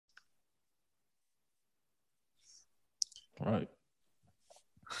Right.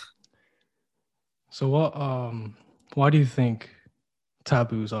 So why do you think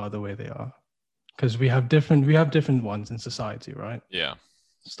taboos are the way they are? Because we have different ones in society, right? Yeah.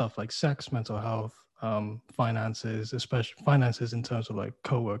 Stuff like sex, mental health, finances, especially finances in terms of like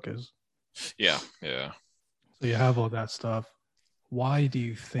coworkers. Yeah. Yeah. So you have all that stuff. Why do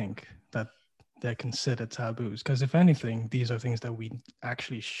you think that they're considered taboos? Because if anything, these are things that we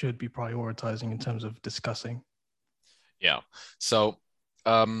actually should be prioritizing in terms of discussing. Yeah. So,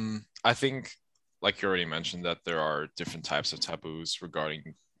 I think, like you already mentioned, that there are different types of taboos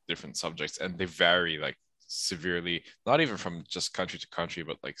regarding different subjects, and they vary like severely, not even from just country to country,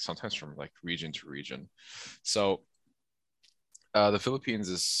 but like sometimes from like region to region. So, the Philippines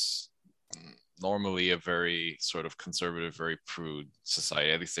is normally a very sort of conservative, very prude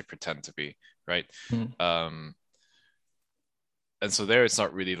society. At least they pretend to be, right? Mm. Um, and so there, it's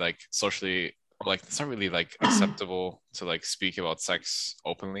not really like socially, or like it's not really like acceptable to like speak about sex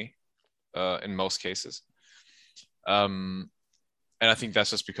openly, in most cases. Um, and I think that's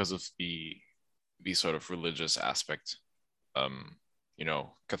just because of the sort of religious aspect. Um,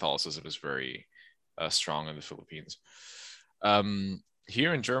 Catholicism is very strong in the Philippines.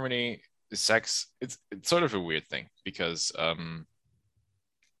 Here in Germany, sex it's sort of a weird thing because on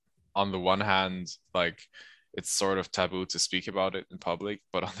the one hand, like it's sort of taboo to speak about it in public,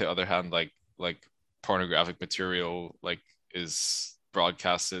 but on the other hand, like pornographic material like is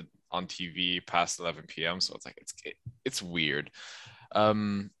broadcasted on TV past 11 p.m. So it's weird.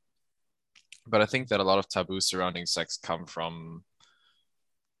 Um, but I think that a lot of taboos surrounding sex come from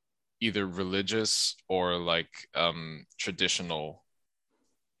either religious or like traditional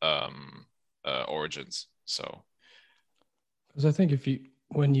origins. So Because I think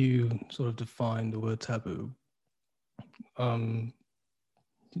when you sort of define the word taboo, um,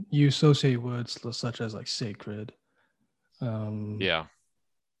 you associate words such as like sacred, um, yeah,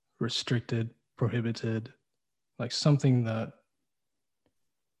 restricted, prohibited, like something that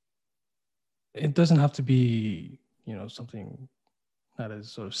it doesn't have to be, something that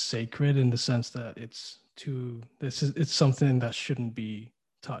is sort of sacred in the sense that it's something that shouldn't be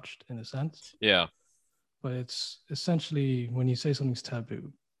touched in a sense. yeah, But it's essentially when you say something's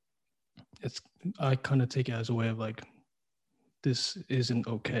taboo, it's I kind of take it as a way of like this isn't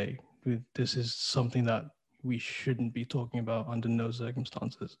okay. This is something that we shouldn't be talking about under no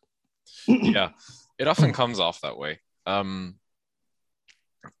circumstances. yeah. It often comes off that way.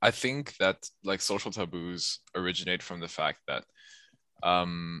 I think that like social taboos originate from the fact that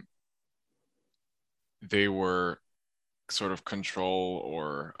um, they were sort of control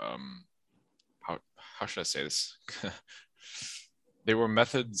or how should I say this? They were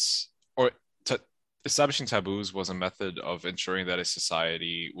methods or t establishing taboos was a method of ensuring that a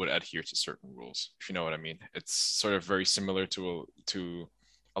society would adhere to certain rules, if you know what I mean. It's sort of very similar to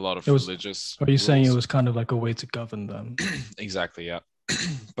a lot It of was. religious Are you saying it rules. was kind of like a way to govern them? Exactly, yeah.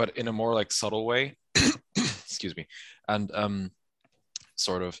 But in a more like subtle way, excuse me, and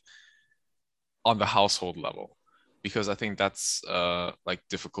sort of on the household level, because I think that's like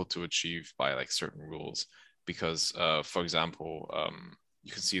difficult to achieve by like certain rules. Because for example,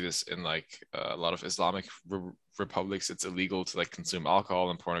 you can see this in like a lot of Islamic republics. It's illegal to like consume alcohol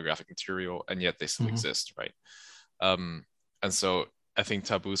and pornographic material, and yet they still Mm-hmm. exist, right? Um, and so I think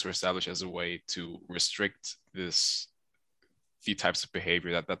taboos were established as a way to restrict the types of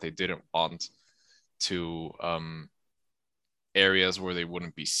behavior that they didn't want to areas where they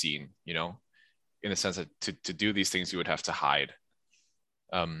wouldn't be seen, in the sense that to do these things you would have to hide.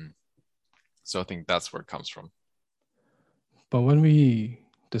 Um, so I think that's where it comes from. But when we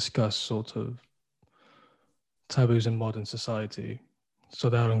discuss sort of taboos in modern society, so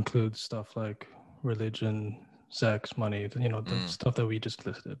that includes stuff like religion, sex, money, the Mm. stuff that we just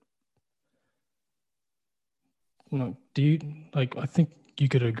listed. Do you like? I think you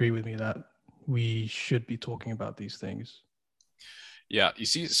could agree with me that we should be talking about these things. Yeah, you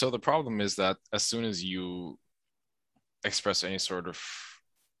see, so the problem is that as soon as you express any sort of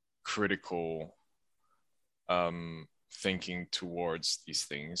critical thinking towards these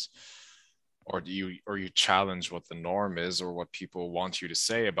things, or you challenge what the norm is or what people want you to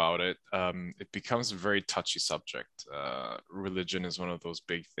say about it, it becomes a very touchy subject. Religion is one of those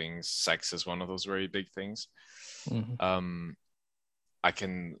big things. Sex is one of those very big things. Mm-hmm. Um, I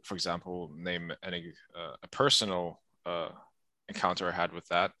can, for example, name a personal encounter I had with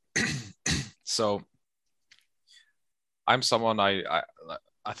that. So I'm someone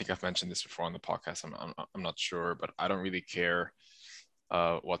I think I've mentioned this before on the podcast. I'm not sure, but I don't really care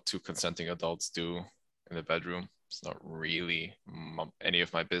what two consenting adults do in the bedroom. It's not really any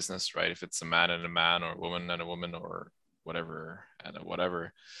of my business, right? If it's a man and a man or a woman and a woman or whatever and a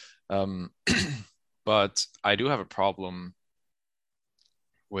whatever. Um, but I do have a problem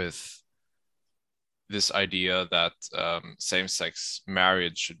with this idea that same-sex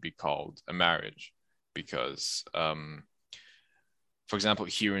marriage should be called a marriage because, for example,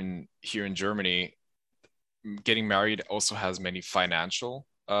 here in Germany, getting married also has many financial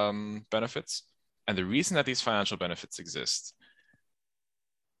benefits, and the reason that these financial benefits exist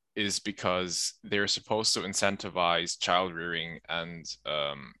is because they're supposed to incentivize child rearing and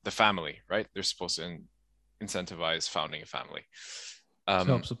the family, right? They're supposed to incentivize founding a family. To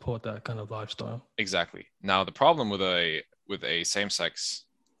help support that kind of lifestyle. Exactly. Now, the problem with a same-sex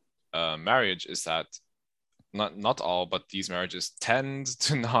marriage is that not all, but these marriages tend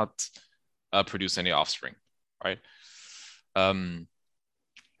to not produce any offspring, right? And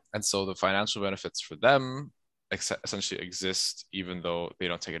so the financial benefits for them essentially exist even though they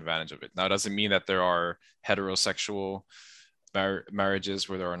don't take advantage of it. Now, it doesn't mean that there are heterosexual marriages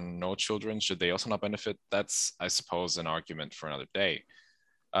where there are no children. Should they also not benefit? That's, I suppose, an argument for another day.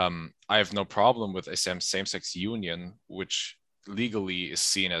 I have no problem with a same-sex union, which legally is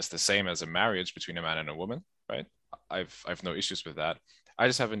seen as the same as a marriage between a man and a woman, right? I've no issues with that. I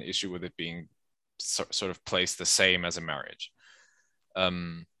just have an issue with it being sort of placed the same as a marriage.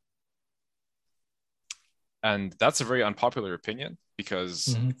 And that's a very unpopular opinion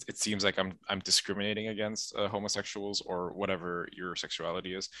because it seems like I'm discriminating against homosexuals or whatever your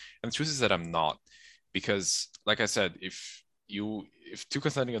sexuality is. And the truth is that I'm not, because like I said, if two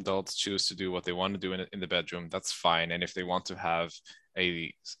consenting adults choose to do what they want to do in the bedroom, that's fine. And if they want to have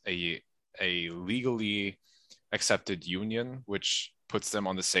a legally accepted union, which puts them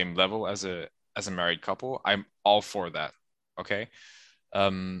on the same level as a married couple, I'm all for that. Okay.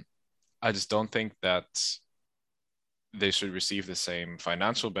 I just don't think that they should receive the same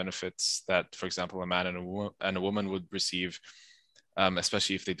financial benefits that, for example, a man and a woman would receive,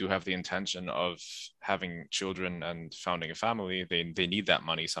 especially if they do have the intention of having children and founding a family. They need that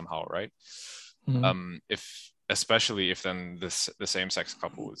money somehow, right? Especially if then the same-sex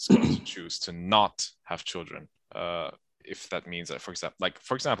couple is going to choose to not have children. If that means that,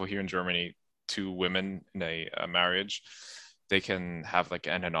 for example, here in Germany, two women in a marriage, they can have like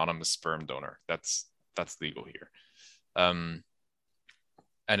an anonymous sperm donor. That's legal here. And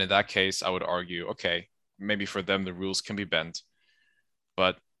in that case, I would argue, okay, maybe for them the rules can be bent,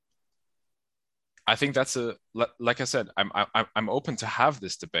 but I think that's like I said, I'm open to have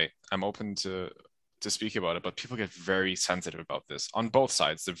this debate. I'm open to speak about it, but people get very sensitive about this on both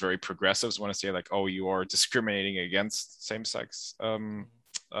sides. The very progressives want to say like, oh, you are discriminating against same-sex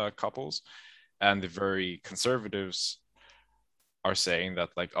couples, and the very conservatives are saying that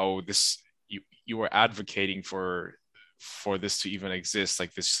like, oh, this you are advocating for this to even exist.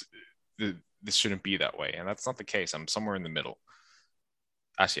 Like this shouldn't be that way, and that's not the case. I'm somewhere in the middle.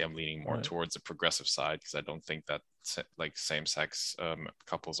 Actually, I'm leaning more towards the progressive side because I don't think that like same-sex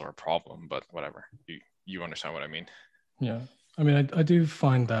couples are a problem. But whatever, you understand what I mean? Yeah, I mean, I do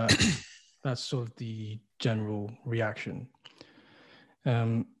find that that's sort of the general reaction.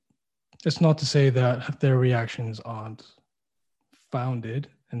 It's not to say that their reactions aren't founded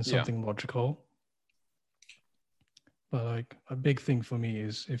in something logical, but like a big thing for me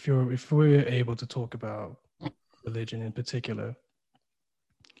is if we're able to talk about religion in particular,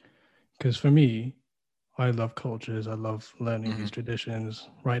 because for me, I love cultures, I love learning these traditions.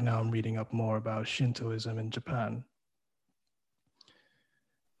 Right now I'm reading up more about Shintoism in Japan.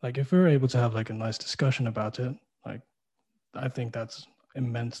 Like if we're able to have like a nice discussion about it, like I think that's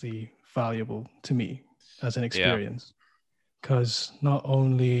immensely valuable to me as an experience. Because not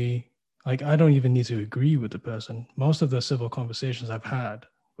only, like, I don't even need to agree with the person. Most of the civil conversations I've had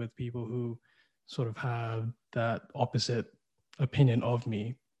with people who sort of have that opposite opinion of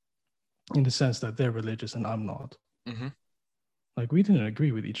me, in the sense that they're religious and I'm not. Like, we didn't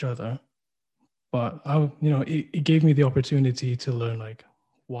agree with each other, but it gave me the opportunity to learn like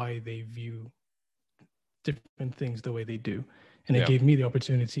why they view different things the way they do, and it gave me the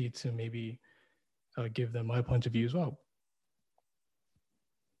opportunity to maybe give them my point of view as well.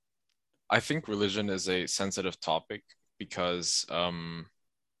 I think religion is a sensitive topic because, and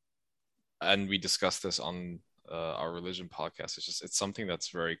we discussed this on our religion podcast. It's something that's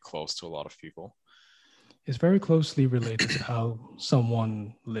very close to a lot of people. It's very closely related to how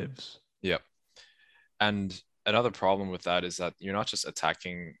someone lives. Yeah. And another problem with that is that you're not just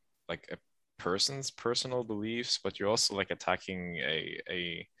attacking like a person's personal beliefs, but you're also like attacking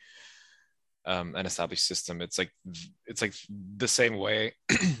an established system. It's like the same way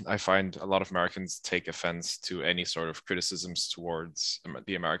I find a lot of Americans take offense to any sort of criticisms towards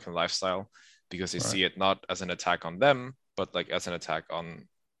the American lifestyle. because they Right. see it not as an attack on them, but like as an attack on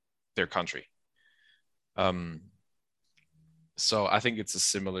their country. So I think it's a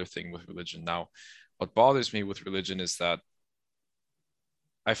similar thing with religion. Now, what bothers me with religion is that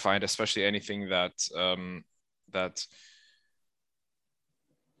I find, especially anything that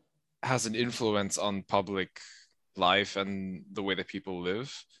has an influence on public life and the way that people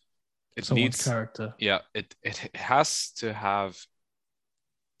live, it Someone's needs, character. yeah, it has to have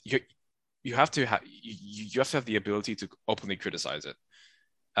you you have to have you have to have the ability to openly criticize it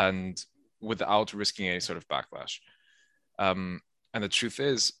and without risking any sort of backlash. And the truth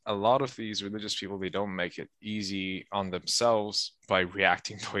is, a lot of these religious people, they don't make it easy on themselves by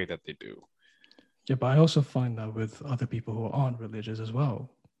reacting the way that they do. Yeah, but I also find that with other people who aren't religious as well.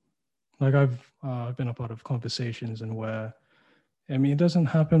 Like I've been a part of conversations and where, I mean, it doesn't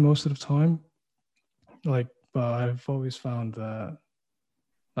happen most of the time. Like, but I've always found that,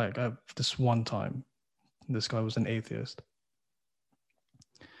 like, this one time, this guy was an atheist,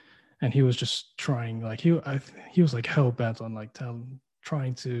 and he was just trying, like, he was like hell bent on like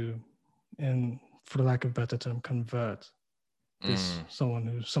trying to, and for the lack of a better term, convert this someone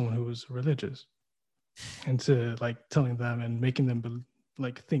who was religious into like telling them and making them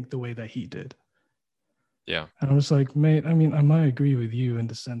like think the way that he did. Yeah. And I was like, mate, I mean, I might agree with you in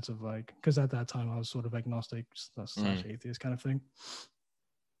the sense of like, because at that time I was sort of agnostic slash atheist kind of thing.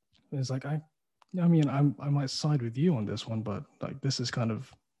 And it's like, I mean, I might side with you on this one, but like, this is kind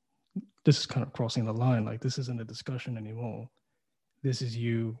of crossing the line. Like, this isn't a discussion anymore. This is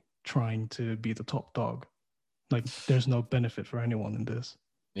you trying to be the top dog. Like, there's no benefit for anyone in this.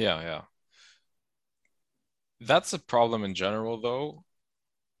 Yeah, yeah. That's a problem in general, though,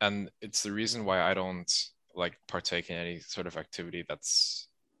 and it's the reason why I don't like partake in any sort of activity that's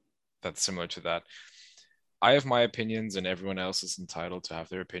similar to that. I have my opinions, and everyone else is entitled to have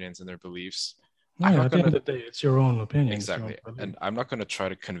their opinions and their beliefs. Oh, I'm yeah, not at the end gonna of the day, it's your own opinion. It's your own exactly, belief. and I'm not gonna try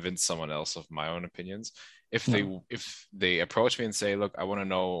to convince someone else of my own opinions. If they No. if they approach me and say, "Look, I want to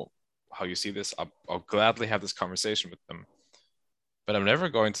know how you see this," I'll gladly have this conversation with them. But I'm never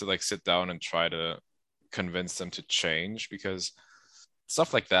going to like sit down and try to convince them to change because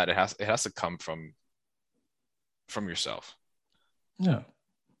stuff like that it has to come from yourself. Yeah.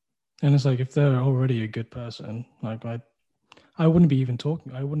 And it's like, if they're already a good person, like I wouldn't be even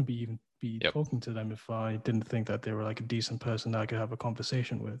talking. I wouldn't be even be Yep. talking to them if I didn't think that they were like a decent person that I could have a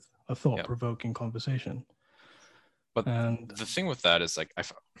conversation with, a Yep. thought-provoking conversation. But And the thing with that is like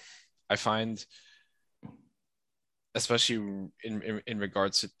I find, especially in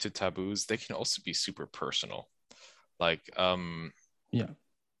regards to taboos, they can also be super personal. Like yeah,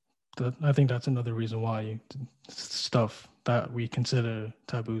 I think that's another reason why stuff that we consider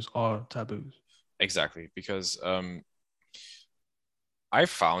taboos are taboos. exactly, because I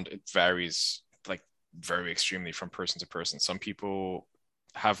found it varies like very extremely from person to person. Some people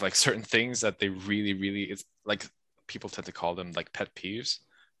have like certain things that they really it's like people tend to call them like pet peeves,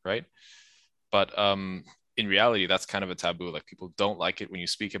 right? But in reality, that's kind of a taboo. Like people don't like it when you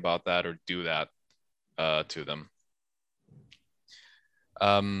speak about that or do that to them.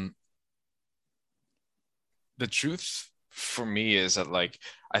 Um, the truth for me is that like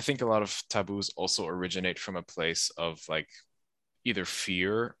I think a lot of taboos also originate from a place of like either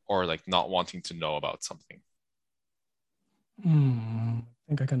fear or like not wanting to know about something. I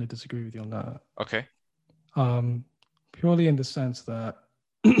think I kind of disagree with you on that. Okay. Um, Purely in the sense that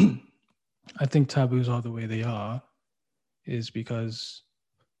I think taboos are the way they are, is because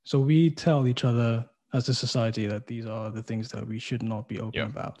so we tell each other as a society that these are the things that we should not be open Yeah.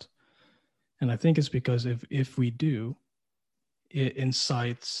 about. And I think it's because if we do, it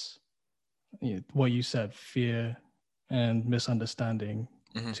incites, you know, what you said, fear and misunderstanding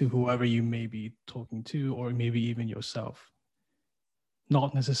Mm-hmm. to whoever you may be talking to, or maybe even yourself.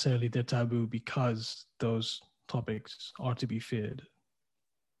 Not necessarily they're taboo because those topics are to be feared.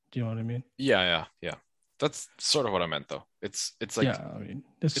 Do you know what I mean? Yeah, yeah, yeah. That's sort of what I meant though. It's like Yeah, I mean,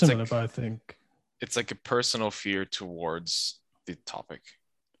 it's it's similar, like but I think, it's like a personal fear towards the topic.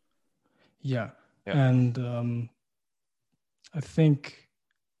 yeah. Yeah. And I think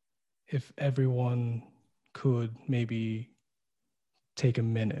if everyone could maybe take a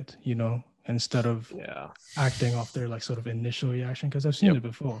minute, you know, instead of Yeah. acting off their like sort of initial reaction, because I've seen Yep. it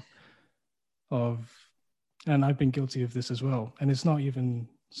before of, and I've been guilty of this as well. And it's not even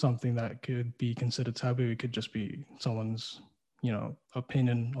something that could be considered taboo. It could just be someone's, you know,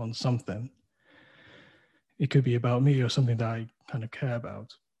 opinion on something. It could be about me or something that I kind of care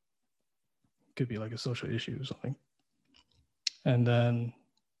about. It could be like a social issue or something. And then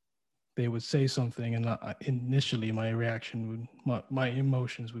they would say something, and initially my reaction would, my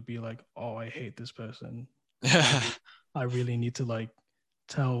emotions would be like, oh, I hate this person. I re- I really need to like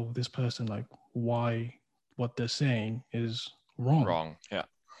tell this person like why what they're saying is wrong. Wrong. Yeah.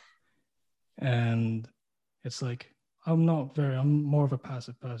 And it's like I'm more of a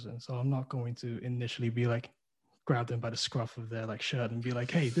passive person, so I'm not going to initially be like grab them by the scruff of their like shirt and be like,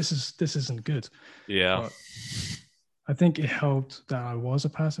 hey, this isn't good. Yeah. But I think it helped that I was a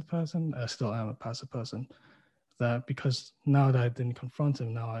passive person. I still am a passive person. That because now that I didn't confront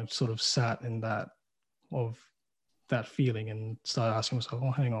him, now I've sort of sat in that of that feeling and started asking myself,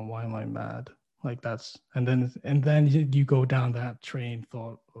 oh, hang on, why am I mad? Like and then you go down that train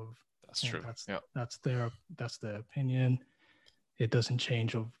thought of, That's oh, true. Yeah. that's their opinion. It doesn't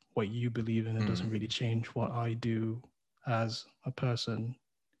change of what you believe in. It doesn't Mm. really change what I do as a person.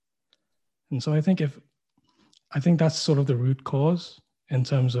 And so I think that's sort of the root cause in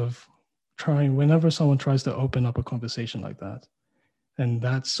terms of trying whenever someone tries to open up a conversation like that. And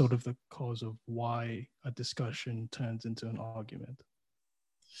that's sort of the cause of why a discussion turns into an argument.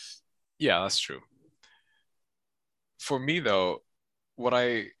 Yeah, that's true. For me though, what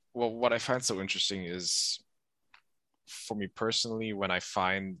I find so interesting is, for me personally, when I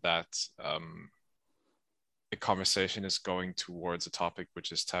find that a conversation is going towards a topic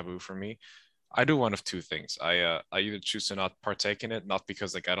which is taboo for me, I do one of two things. I either choose to not partake in it, not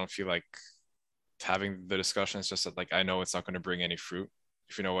because like I don't feel like having the discussion, it's just that like I know it's not going to bring any fruit,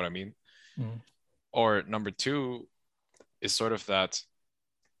 if you know what I mean. Mm, Or number two is sort of that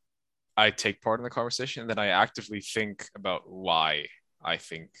I take part in the conversation and then I actively think about why I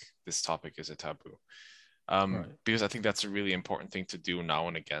think this topic is a taboo. right. Because I think that's a really important thing to do now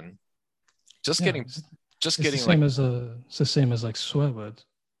and again. Just Yeah. getting, just It's the getting like, same as like swear words.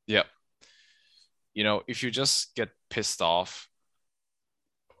 yeah, if you just get pissed off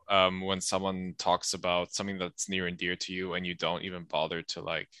when someone talks about something that's near and dear to you and you don't even bother to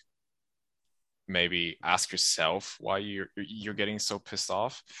like maybe ask yourself why you're getting so pissed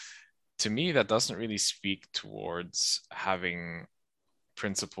off, to me that doesn't really speak towards having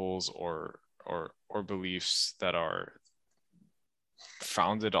principles or beliefs that are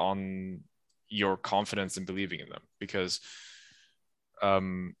founded on your confidence in believing in them. Because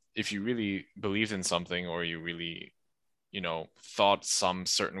if you really believed in something, or you really thought some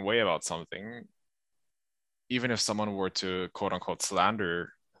certain way about something, even if someone were to quote unquote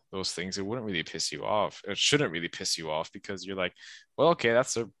slander those things, it wouldn't really piss you off. It shouldn't really piss you off, because you're like, well, okay,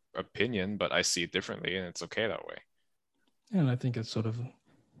 that's a opinion, but I see it differently, and it's okay that way. And I think it's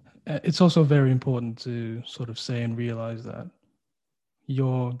also very important to sort of say and realize that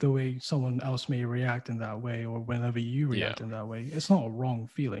the way someone else may react in that way, or whenever you Yeah. react in that way, it's not a wrong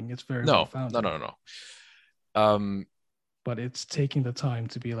feeling. It's very well No, no, founded. no, no. Um, But it's taking the time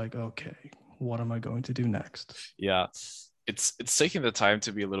to be like, okay, what am I going to do next? yeah, it's taking the time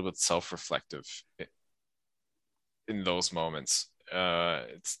to be a little bit self-reflective in those moments.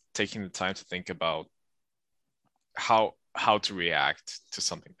 It's taking the time to think about how to react to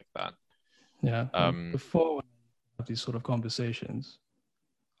something like that. Yeah. Like before when I have these sort of conversations,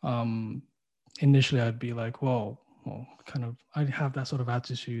 um, initially I'd be like, well, kind of, I'd have that sort of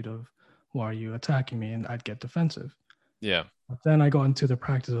attitude of, why are you attacking me? And I'd get defensive. Yeah, But then I got into the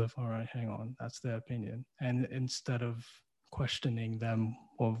practice of, all right, hang on, that's their opinion. And instead of questioning them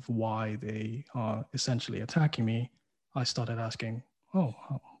of why they are essentially attacking me, I started asking, oh,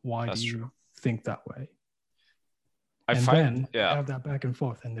 why do that's true. you think that way? I And find, then you yeah, have that back and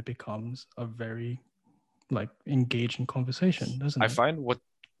forth, and it becomes a very like engaging conversation, doesn't I it? find what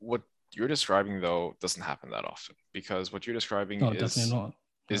you're describing though doesn't happen that often, because what you're describing No, definitely not.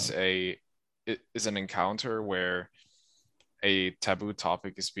 is No. a is an encounter where a taboo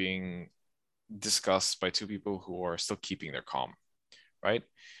topic is being discussed by two people who are still keeping their calm, right?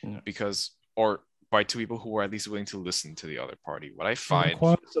 Yeah. Because, or by two people who are at least willing to listen to the other party. What I It find,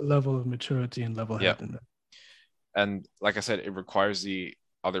 requires a level of maturity and level yeah, headedness. and like I said, it requires the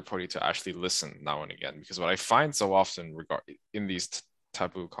other party to actually listen now and again. Because what I find so often in these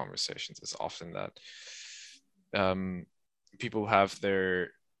taboo conversations is often that um, people have their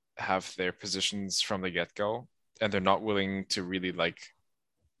positions from the get-go, and they're not willing to really like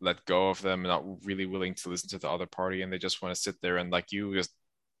let go of them, not really willing to listen to the other party, and they just want to sit there and, like you just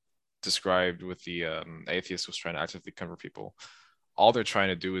described with the atheist who's trying to actively convert people, all they're trying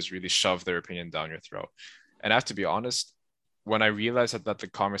to do is really shove their opinion down your throat. And I have to be honest, when I realize that the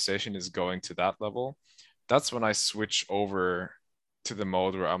conversation is going to that level, that's when I switch over to the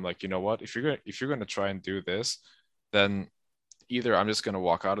mode where I'm like, you know what, if you're gonna try and do this, then either I'm just gonna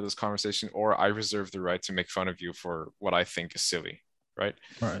walk out of this conversation, or I reserve the right to make fun of you for what I think is silly. right?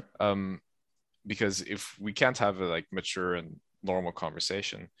 Right. Because if we can't have a like mature and normal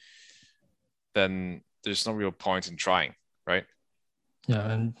conversation, then there's no real point in trying, right?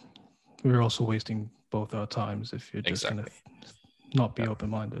 Yeah, and we're also wasting both our times if you're just gonna Exactly. not be Yeah.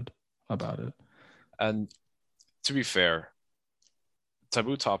 open-minded about it. And to be fair,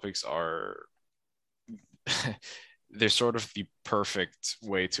 taboo topics are they're sort of the perfect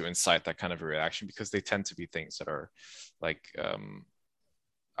way to incite that kind of a reaction because they tend to be things that are like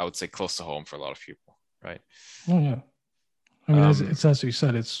I would say close to home for a lot of people, right? Oh yeah. I mean, Um, it's as you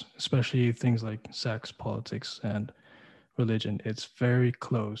said, it's especially things like sex, politics, and religion. It's very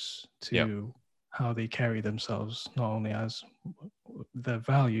close yeah, to how they carry themselves, not only as their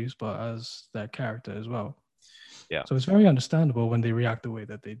values, but as their character as well. yeah, So it's very understandable when they react the way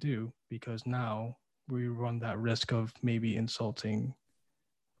that they do, because now we run that risk of maybe insulting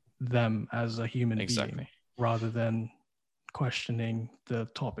them as a human being exactly. rather than questioning the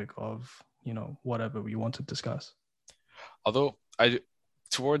topic of, whatever we want to discuss. Although I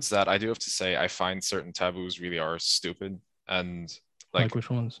towards that, I do have to say I find certain taboos really are stupid and Like like which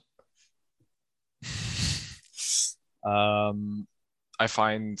ones? um I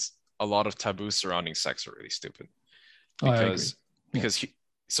find a lot of taboos surrounding sex are really stupid Oh, I agree. because Yeah.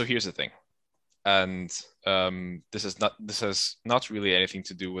 so here's the thing. And this has not really anything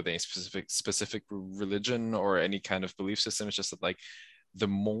to do with any specific religion or any kind of belief system. It's just that like the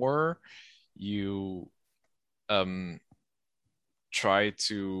more you um try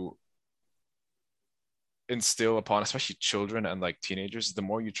to instill upon especially children and like teenagers, the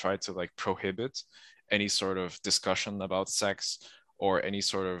more you try to like prohibit any sort of discussion about sex or any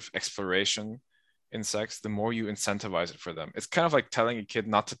sort of exploration in sex, the more you incentivize it for them. It's kind of like telling a kid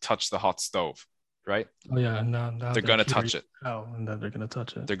not to touch the hot stove, right? Oh yeah, and now They're they're gonna curious touch it. how, and then they're gonna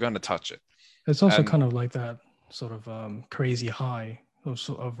touch it. They're gonna touch it. It's also And kind of like that sort of crazy high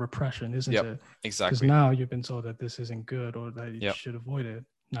of repression, isn't yep, it? Because exactly. now you've been told that this isn't good or that you Yep, should avoid it.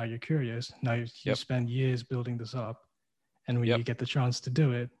 Now you're curious. Now you yep, spend years building this up, and when yep, you get the chance to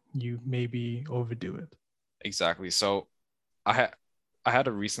do it, you maybe overdo it. exactly. So I had I had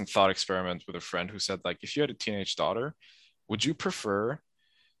a recent thought experiment with a friend who said like if you had a teenage daughter, would you prefer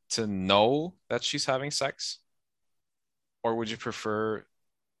to know that she's having sex or would you prefer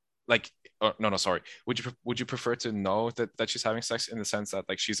like no sorry would you prefer to know that she's having sex in the sense that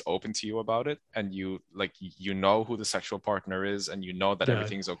like she's open to you about it and you like you know who the sexual partner is and you know that Yeah,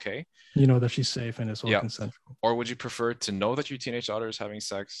 everything's okay? you know that she's safe and it's all Yeah. consensual. Or would you prefer to know that your teenage daughter is having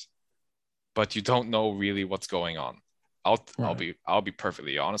sex but you don't know really what's going on? Right. I'll be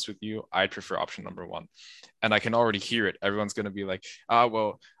perfectly honest with you. I'd prefer option number one. And I can already hear it. Everyone's gonna be like,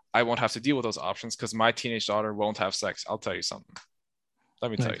 well, I won't have to deal with those options because my teenage daughter won't have sex. I'll tell you something.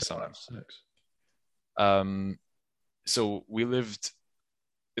 Let me tell you Next, I'll something. have sex. Um, so we lived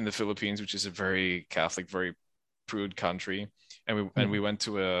in the Philippines, which is a very Catholic, very prude country, and we Yeah. went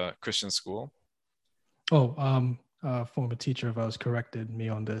to a Christian school. Oh, a former teacher of ours corrected me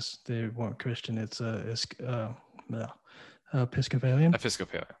on this. They weren't Christian. It's yeah, Episcopalian.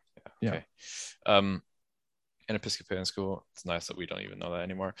 Episcopalian. Yeah, Yeah. okay. An Episcopalian school. It's nice that we don't even know that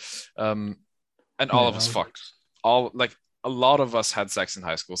anymore. And all of Yeah. I us was like, fucked. All like a lot of us had sex in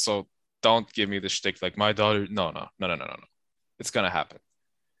high school. So don't give me the shtick like my daughter. No, no, no, no, no, no, no. It's gonna happen.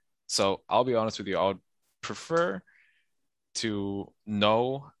 So I'll be honest with you. I would prefer to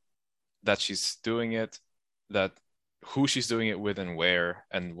know that she's doing it, that who she's doing it with and where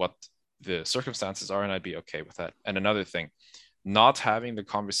and what the circumstances are, and I'd be okay with that. And another thing, not having the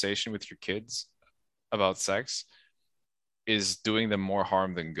conversation with your kids about sex is doing them more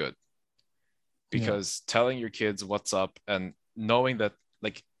harm than good yeah. because telling your kids what's up and knowing that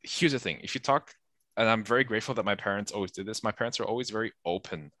like here's the thing, if you talk, and I'm very grateful that my parents always did this, my parents are always very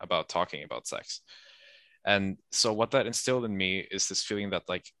open about talking about sex. And so what that instilled in me is this feeling that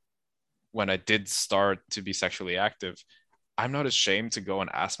like when I did start to be sexually active, I'm not ashamed to go and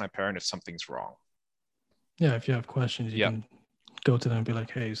ask my parent if something's wrong. Yeah. If you have questions, you Yeah. can go to them and be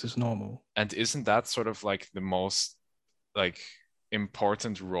like, "Hey, is this normal?" And isn't that sort of like the most like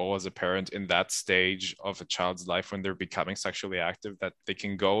important role as a parent in that stage of a child's life when they're becoming sexually active, that they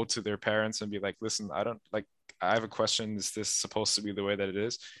can go to their parents and be like, listen, I don't like, I have a question. Is this supposed to be the way that it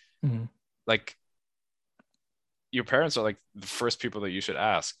is? Mhm. Like your parents are like the first people that you should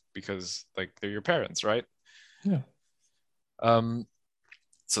ask because like they're your parents, right? Yeah. Um,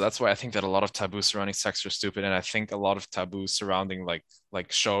 so that's why I think that a lot of taboos surrounding sex are stupid, and I think a lot of taboos surrounding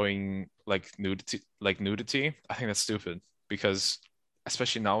like showing like nudity, I think that's stupid because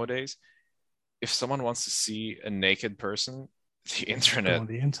especially nowadays, if someone wants to see a naked person, the Just go internet, on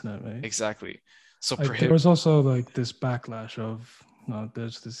the internet, mate. exactly. So There prohibit, was also like this backlash of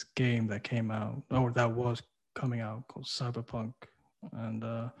there's this game that came out, or that was coming out, called Cyberpunk, and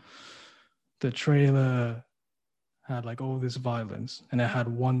the trailer had like all this violence, and it had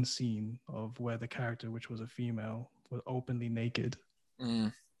one scene of where the character, which was a female, was openly naked,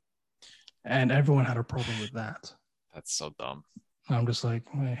 and everyone had a problem with that. That's so dumb. I'm just like,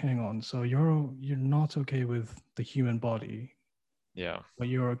 wait, hang on. So you're not okay with the human body, Yeah. but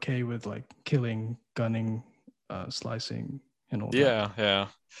you're okay with like killing, gunning, slicing, and all that. Yeah.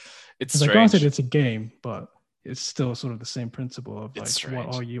 It's It's like, granted, strange. it's a game, but it's still sort of the same principle of It's like, what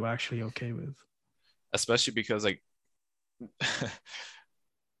strange, are you actually okay with? especially because like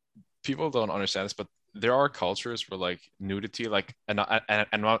people don't understand this, but there are cultures where like nudity, like, and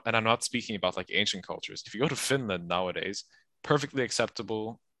I'm not speaking about like ancient cultures. If you go to Finland nowadays, perfectly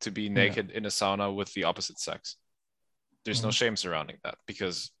acceptable to be Yeah. naked in a sauna with the opposite sex. There's no shame surrounding that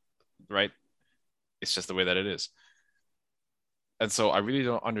because, right? It's just the way that it is. And so I really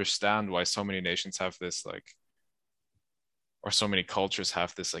don't understand why so many nations have this like, or so many cultures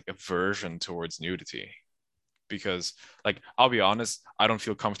have this like aversion towards nudity. Because like I'll be honest, I don't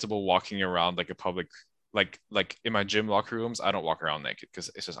feel comfortable walking around like a public like in my gym locker rooms. I don't walk around naked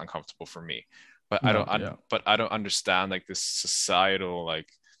because it's just uncomfortable for me. But No, yeah. I don't understand like this societal like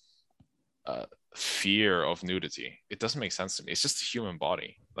fear of nudity. It doesn't make sense to me. It's just a human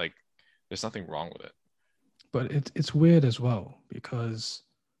body. Like there's nothing wrong with it. But it's weird as well because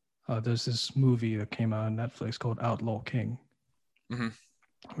there's this movie that came out on Netflix called Outlaw King,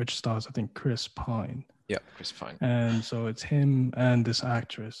 which stars, I think, Chris Pine. Yeah, Chris Pine. And so it's him and this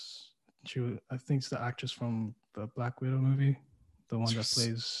actress. I think it's the actress from the Black Widow movie, the one that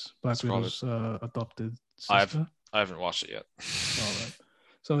plays Black Widow's adopted sister. I haven't watched it yet. All right.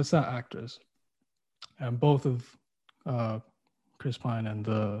 So it's that actress. And both of Chris Pine and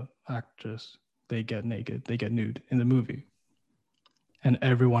the actress, they get naked, they get nude in the movie. And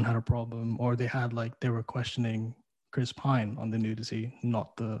everyone had a problem, or they were questioning Chris Pine on the nudity,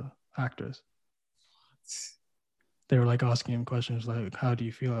 not the actress. They were like asking him questions like, how do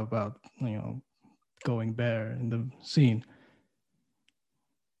you feel about, going bare in the scene?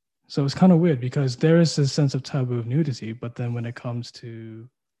 So it's kind of weird because there is this sense of taboo of nudity, but then when it comes to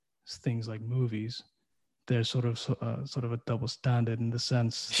things like movies, there's sort of a double standard in the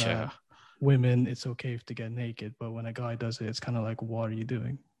sense that women, it's okay to get naked, but when a guy does it, it's kind of like, what are you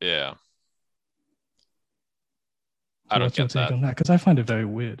doing? Yeah. So I don't what's your take on that? Because I find it very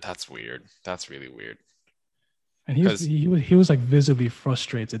weird. That's weird. That's really weird. And he was like visibly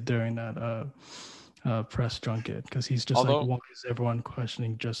frustrated during that press junket because he's just like, why is everyone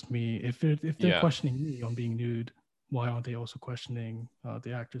questioning just me? If they're questioning me on being nude, why aren't they also questioning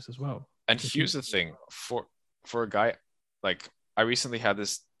the actress as well? And here's the thing, for a guy, like I recently had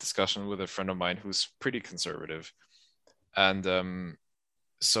this discussion with a friend of mine who's pretty conservative, and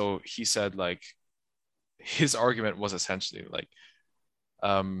so he said like his argument was essentially like,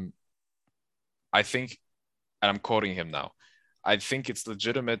 I think, and I'm quoting him now, I think it's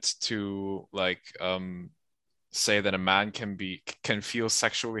legitimate to like say that a man can feel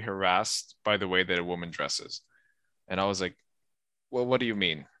sexually harassed by the way that a woman dresses. And I was like, well, what do you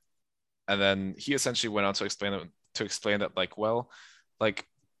mean? And then he essentially went on to explain that like, well, like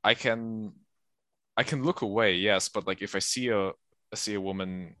I can look away, yes, but like if I see a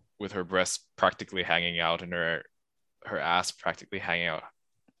woman with her breasts practically hanging out and her ass practically hanging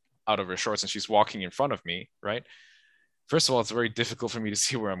out of her shorts and she's walking in front of me, right? First of all, it's very difficult for me to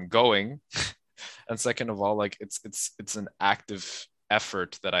see where I'm going. And second of all, like it's an active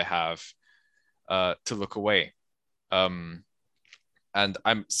effort that I have to look away. And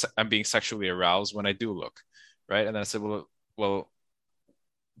I'm being sexually aroused when I do look, right? And then I said, well,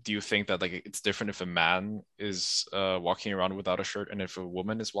 do you think that like it's different if a man is walking around without a shirt and if a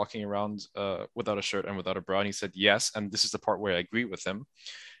woman is walking around without a shirt and without a bra? And he said yes, and this is the part where I agree with him,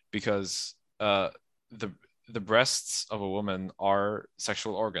 because the breasts of a woman are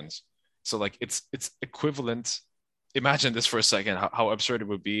sexual organs, so like it's equivalent. Imagine this for a second, how absurd it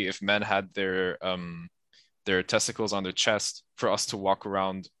would be if men had their testicles on their chest for us to walk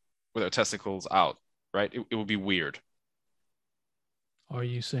around with our testicles out, right? It would be weird. Are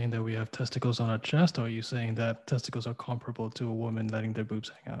you saying that we have testicles on our chest, or are you saying that testicles are comparable to a woman letting their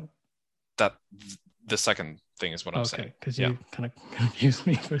boobs hang out? That the second thing is what I'm saying. Okay, because you kind of confused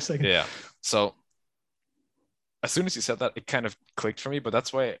me for a second. Yeah. So as soon as you said that, it kind of clicked for me, but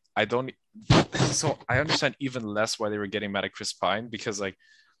that's why I don't. So I understand even less why they were getting mad at Chris Pine, because like,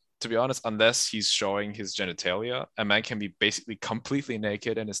 to be honest, unless he's showing his genitalia, a man can be basically completely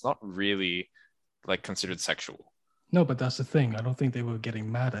naked and it's not really like considered sexual. No, but that's the thing. I don't think they were getting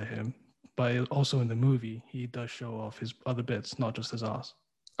mad at him, but also in the movie, he does show off his other bits, not just his ass.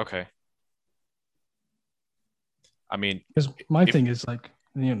 Okay. I mean, Because my if thing is like,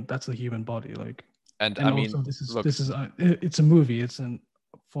 that's the human body, like, and and I also mean, this is look, it's a movie, it's a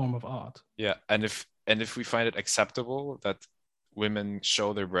form of art. yeah, and if we find it acceptable that women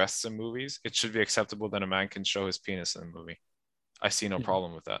show their breasts in movies, it should be acceptable that a man can show his penis in a movie. I see no Yeah.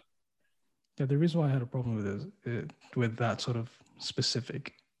 problem with that. Yeah, the reason why I had a problem with that sort of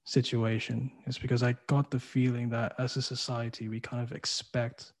specific situation is because I got the feeling that as a society we kind of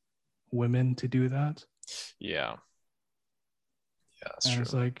expect women to do that. Yeah. Yeah, that's And true.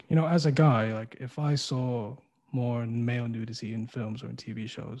 it's like, as a guy, like if I saw more male nudity in films or in TV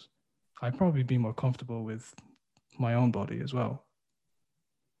shows, I'd probably be more comfortable with my own body as well,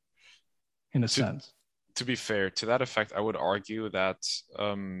 in a To sense. to be fair, to that effect, I would argue that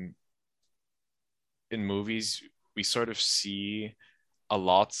in movies we sort of see a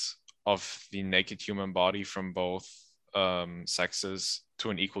lot of the naked human body from both sexes to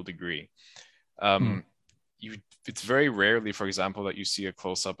an equal degree. Hmm. You it's very rarely, for example, that you see a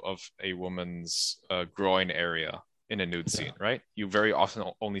close-up of a woman's groin area in a nude Yeah. scene, right? You very often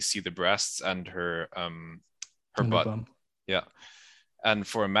only see the breasts and her And the butt. bum. Yeah. And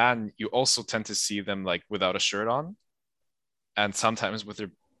for a man, you also tend to see them like without a shirt on, and sometimes with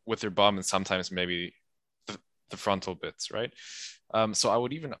their bum, and sometimes maybe the frontal bits, right? So I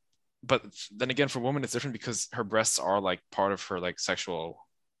would even, but then again, for women, it's different because her breasts are like part of her like sexual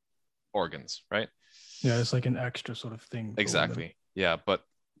organs, right? Yeah, it's like an extra sort of thing for women. Exactly. Yeah, but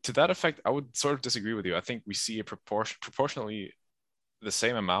to that effect, I would sort of disagree with you. I think we see a proportionally the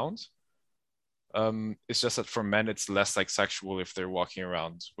same amount. It's just that for men, it's less like sexual if they're walking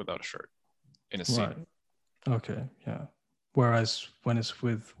around without a shirt in a scene. Right. Okay. Yeah. Whereas when it's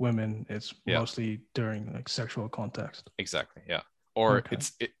with women, it's Yeah, mostly during like sexual context. exactly. Yeah, or Okay.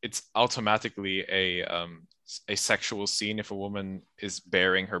 it's automatically a sexual scene if a woman is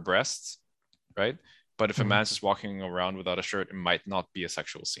baring her breasts, right? But if a Mhm. man's just walking around without a shirt, it might not be a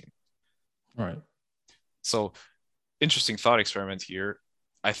sexual scene. Right. So interesting thought experiment here.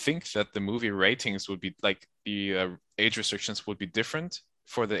 I think that the movie ratings would be like the age restrictions would be different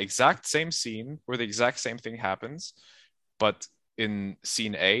for the exact same scene where the exact same thing happens, but in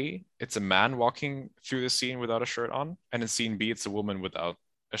scene A, it's a man walking through the scene without a shirt on, and in scene B, it's a woman without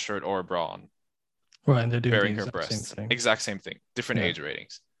a shirt or a bra on, Right. And they're doing the bearing her exact same breasts. thing. Exact same thing, different Yeah. age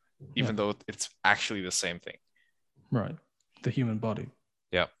ratings, Yeah. even though it's actually the same thing. Right. The human body.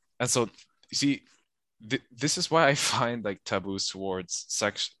 Yeah. And so you see, this is why I find like taboos towards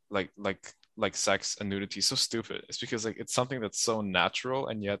sex, like sex and nudity, so stupid. It's because like it's something that's so natural,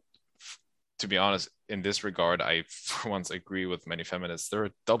 and yet, to be honest, in this regard, I for once agree with many feminists. There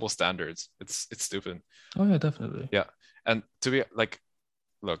are double standards. It's stupid. Oh yeah, definitely. Yeah, and to be like,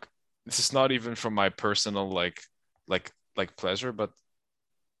 look, this is not even from my personal like pleasure, but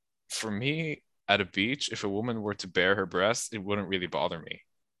for me, at a beach, if a woman were to bare her breasts, it wouldn't really bother me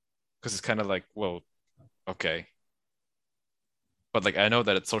because it's kind of like, well, okay. But like I know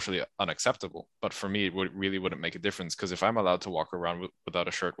that it's socially unacceptable, but for me, it really wouldn't make a difference because if I'm allowed to walk around without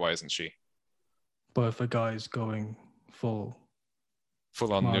a shirt, why isn't she? But if a guy is going full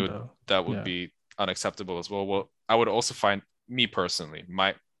Full on nude, commando, that would yeah. be unacceptable as well. Well, I would also find me personally,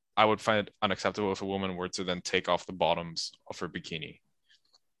 I would find it unacceptable if a woman were to then take off the bottoms of her bikini.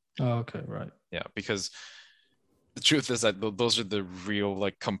 Oh, okay, right. Yeah, because the truth is that those are the real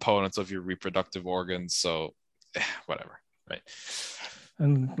like components of your reproductive organs. So, whatever, right?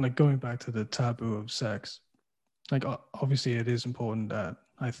 And like going back to the taboo of sex, like obviously it is important that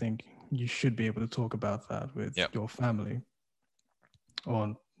I think you should be able to talk about that with Yeah. your family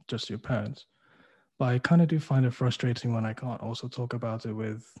or just your parents. But I kind of do find it frustrating when I can't also talk about it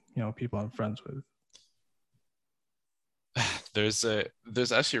with, people I'm friends with.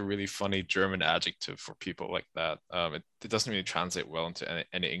 There's actually a really funny German adjective for people like that. It doesn't really translate well into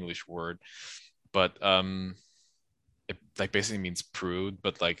any English word, but it like basically means prude,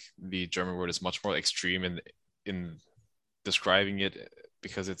 but like the German word is much more extreme in describing it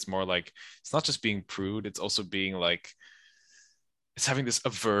because it's more like it's not just being prude, it's also being like it's having this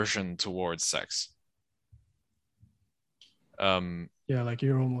aversion towards sex. Yeah, like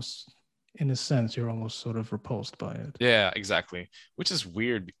you're almost, in a sense, you're almost sort of repulsed by it. Yeah, exactly. Which is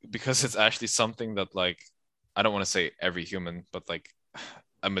weird because it's actually something that like I don't want to say every human, but like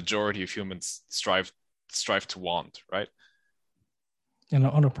a majority of humans strive to want, right? And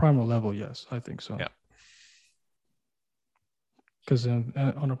on a primal level, yes, I think so. Yeah. Because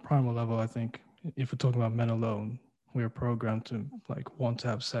on a primal level, I think if we're talking about men alone, we're programmed to like want to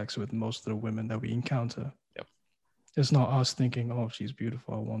have sex with most of the women that we encounter. Yep. It's not us thinking, "Oh, she's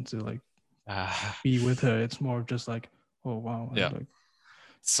beautiful. I want to like be with her. It's more just like, oh wow, Yeah. like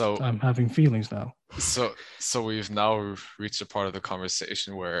So I'm having feelings now. so we've now reached a part of the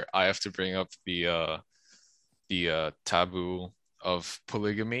conversation where I have to bring up the taboo of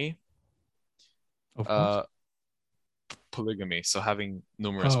polygamy. Of course. Uh, polygamy. So having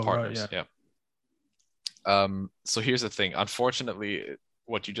numerous Oh right, yeah. partners. Yeah. So here's the thing. Unfortunately,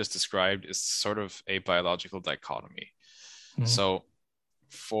 what you just described is sort of a biological dichotomy. Mhm. So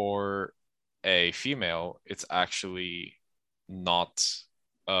for a female, it's actually not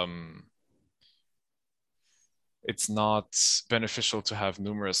um it's not beneficial to have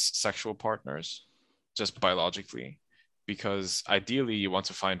numerous sexual partners, just biologically, because ideally you want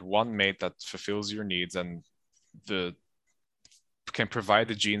to find one mate that fulfills your needs and the can provide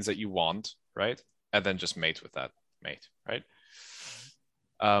the genes that you want, right? And then just mate with that mate, right?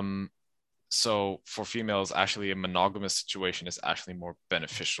 Um, so for females, actually a monogamous situation is actually more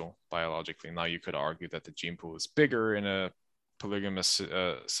beneficial biologically. Now you could argue that the gene pool is bigger in a polygamous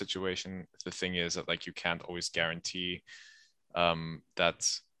situation. The thing is that like you can't always guarantee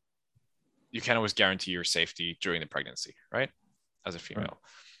that you can't always guarantee your safety during the pregnancy, right? As a Right. female.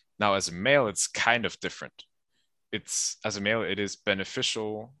 Now, as a male, it's kind of different. It's as a male, it is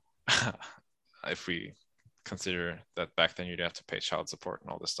beneficial if we consider that back then you'd have to pay child support and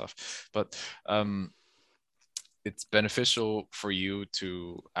all this stuff. But it's beneficial for you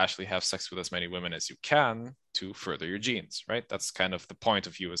to actually have sex with as many women as you can to further your genes, right? That's kind of the point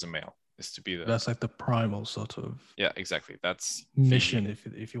of you as a male, is to be the That's like the primal sort of yeah, exactly. That's mission, the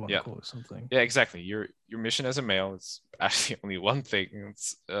if you want to yeah. call it something. Yeah, exactly. Your mission as a male is actually only one thing.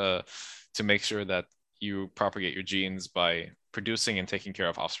 It's to make sure that you propagate your genes by producing and taking care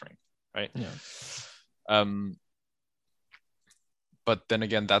of offspring, right? Yeah. Um, but then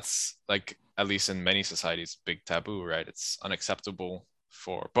again, that's like at least in many societies, big taboo, right? It's unacceptable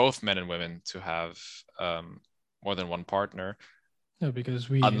for both men and women to have more than one partner, Yeah, because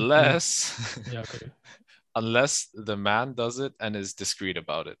we unless yeah, okay. unless the man does it and is discreet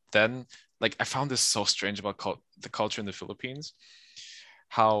about it. Then, like, I found this so strange about the culture in the Philippines,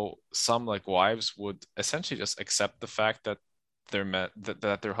 how some like wives would essentially just accept the fact that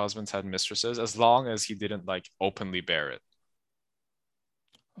that their husbands had mistresses as long as he didn't like openly bear it.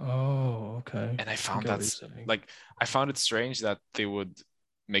 Oh, okay. And I I found get what you're that's saying. like I found it strange that they would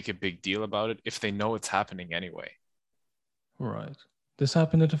make a big deal about it if they know it's happening anyway. Right. This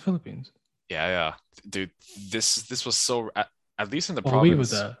happened in the Philippines. Yeah, yeah, dude. This was so at least in the While we were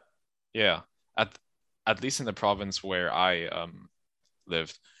province. there. Yeah, at least in the province where I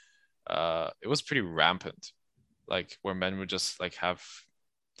lived, it was pretty rampant. Like where men would just like have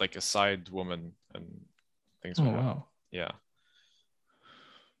like a side woman and things Oh would happen. wow. Yeah,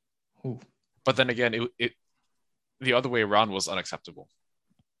 Ooh. but then again, it the other way around was unacceptable.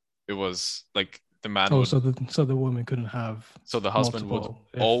 It was like the man Oh, would so the woman couldn't have so the husband would multiple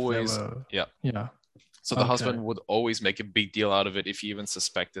if there always were yeah yeah. so the Okay. husband would always make a big deal out of it if he even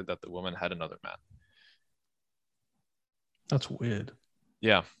suspected that the woman had another man. That's weird.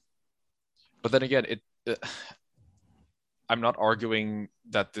 Yeah, but then again, I'm not arguing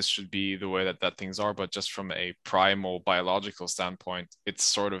that this should be the way that things are, but just from a primal biological standpoint, it's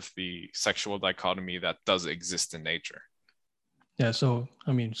sort of the sexual dichotomy that does exist in nature. Yeah, so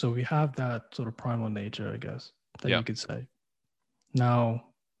I mean, so we have that sort of primal nature, I guess, that Yeah. you could say. Now,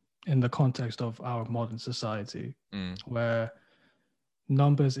 in the context of our modern society, Mm. where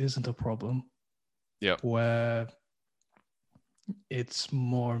numbers isn't a problem, Yeah. where it's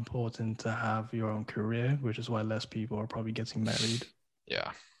more important to have your own career, which is why less people are probably getting married,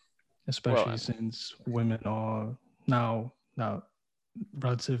 Yeah. especially Well, since women are now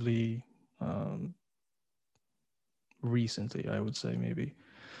relatively recently, I would say maybe,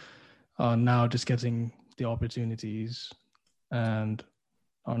 are now just getting the opportunities and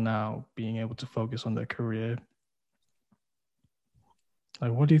are now being able to focus on their career.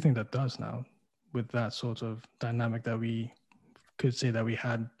 Like, what do you think that does now with that sort of dynamic that we could say that we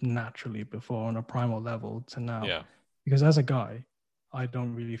had naturally before on a primal level to now? yeah. Because as a guy, I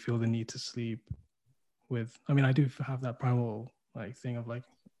don't really feel the need to sleep with, I mean, I do have that primal like thing of like,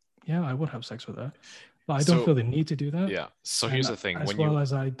 yeah, I would have sex with her, but I don't So, feel the need to do that. yeah. So here's And the thing. as well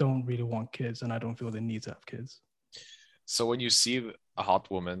as I don't really want kids and I don't feel the need to have kids. So when you see a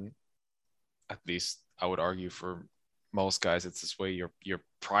hot woman, at least I would argue for most guys, it's this way your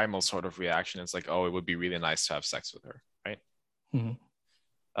primal sort of reaction is like, oh, it would be really nice to have sex with her, right?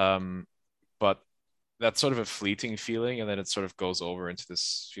 Mm-hmm. But that's sort of a fleeting feeling, and then it sort of goes over into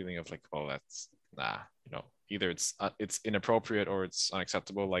this feeling of like, oh, that's nah, either it's inappropriate or it's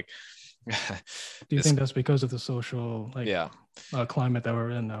unacceptable. Like Do you this, think that's because of the social like yeah, climate that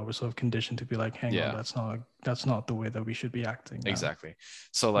we're in now? We're sort of conditioned to be like, hang on, yeah, that's not the way that we should be acting now. exactly.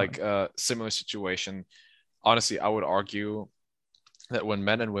 So Right. like similar situation. Honestly, I would argue that when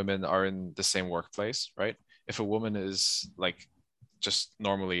men and women are in the same workplace, right? If a woman is like just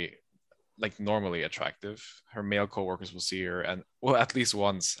normally attractive, her male coworkers will see her and will at least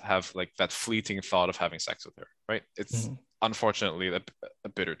once have like that fleeting thought of having sex with her, right? It's Mm-hmm. unfortunately a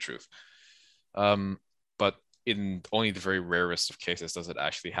bitter truth. But in only the very rarest of cases does it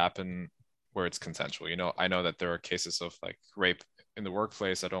actually happen where it's consensual. I know that there are cases of like rape in the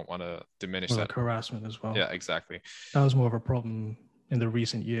workplace. I don't want to diminish Or that. like harassment as well. Yeah, exactly. That was more of a problem in the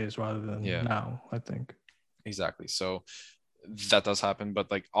recent years rather than Yeah, now, I think. exactly. So that does happen, but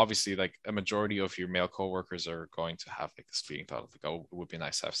like obviously like a majority of your male coworkers are going to have like this fleeting thought of like, oh, it would be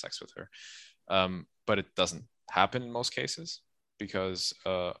nice to have sex with her. But it doesn't happen in most cases because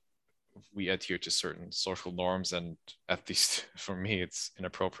we adhere to certain social norms, and at least for me it's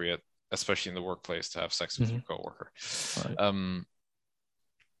inappropriate, especially in the workplace, to have sex with Mm-hmm. your coworker. Right.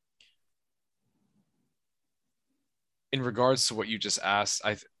 In regards to what you just asked,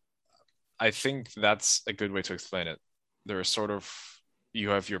 I think that's a good way to explain it. There are sort of, you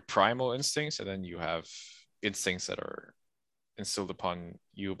have your primal instincts, and then you have instincts that are instilled upon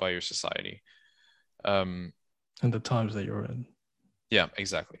you by your society. Um, And the times that you're in. yeah,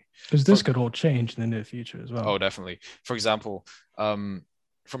 exactly. Because this For could all change in the near future as well. Oh, definitely. For example, from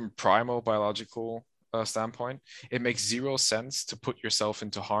a primal biological standpoint, it makes zero sense to put yourself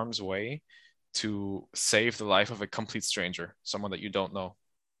into harm's way to save the life of a complete stranger, someone that you don't know.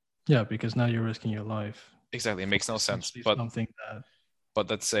 Yeah, because now you're risking your life Exactly, it for makes no sense. essentially But something that,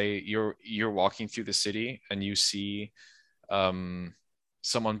 let's say you're walking through the city and you see um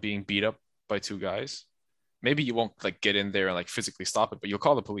someone being beat up by two guys. Maybe you won't like get in there and like physically stop it, but you'll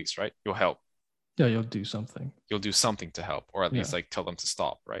call the police, right? You'll help. yeah, you'll do something. You'll do something to help, or at least Yeah, like tell them to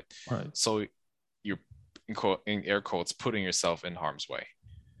stop, right? right. So you're in air quotes putting yourself in harm's way.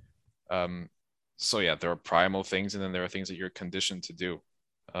 Um, so yeah, there are primal things, and then there are things that you're conditioned to do.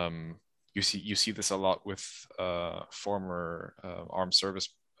 Um, you see this a lot with former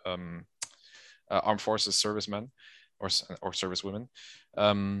um, armed forces servicemen or servicewomen.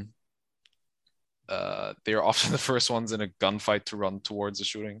 Um, they are often the first ones in a gunfight to run towards the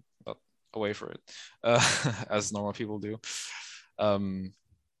shooting, not away for it, as normal people do. Um,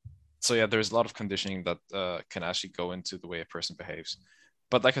 so yeah, there's a lot of conditioning that can actually go into the way a person behaves.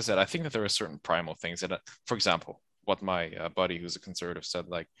 But like I said, I think that there are certain primal things that, for example, what my buddy who's a conservative said,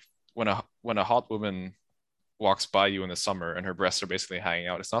 like when a hot woman walks by you in the summer and her breasts are basically hanging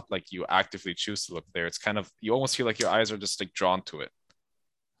out, it's not like you actively choose to look there. It's kind of, you almost feel like your eyes are just like drawn to it.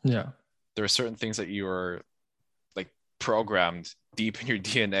 Yeah. There are certain things that you are like programmed deep in your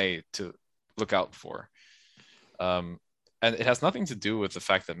DNA to look out for. Um, and it has nothing to do with the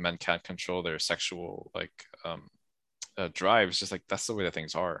fact that men can't control their sexual like drive. It's just like that's the way that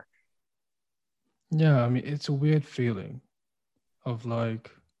things are. Yeah, I mean, it's a weird feeling of like,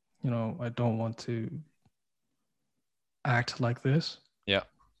 I don't want to act like this. Yeah,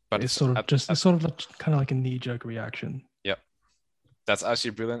 but It's sort of just, it's sort of like, kind of like a knee-jerk reaction. yeah, that's actually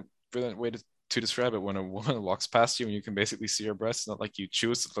a brilliant way to describe it. When a woman walks past you and you can basically see her breasts, not like you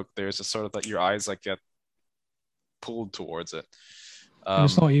choose to look there. It's just sort of that your eyes like get pulled towards it. And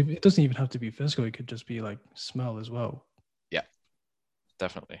it's not even, it doesn't even have to be physical. It could just be like smell as well. Yeah,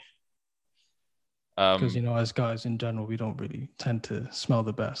 definitely. Because, as guys in general, we don't really tend to smell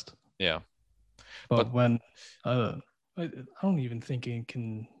the best. Yeah. But when, I don't even think it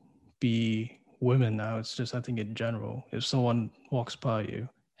can be women now. It's just, I think in general, if someone walks by you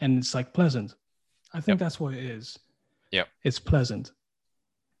and it's like pleasant, I think that's what it is. Yeah. It's pleasant.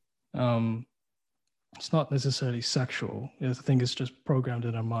 It's not necessarily sexual. I think it's just programmed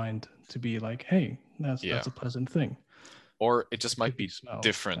in our mind to be like, hey, that's a pleasant thing. Or it just might be smell.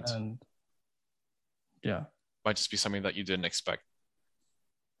 different. And yeah. Might just be something that you didn't expect.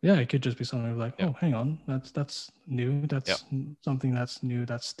 Yeah, it could just be something like, oh, hang on, that's new. That's something that's new.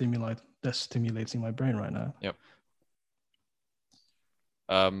 That's stimulating my brain right now. Yep.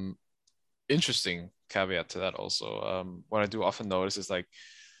 Interesting caveat to that also. What I do often notice is like,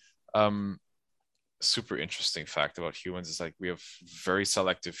 super interesting fact about humans is like we have very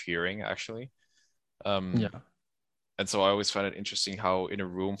selective hearing actually. Yeah. And so I always find it interesting how in a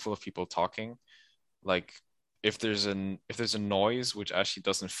room full of people talking, like if there's a noise which actually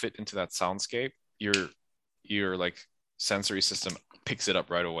doesn't fit into that soundscape, your like sensory system picks it up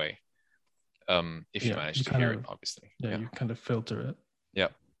right away. If you manage to hear it, obviously. Yeah, you kind of filter it. Yeah.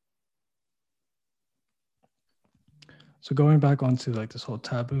 So going back onto like this whole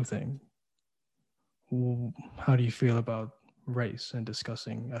taboo thing, how do you feel about race and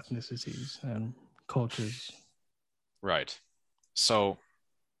discussing ethnicities and cultures? Right. So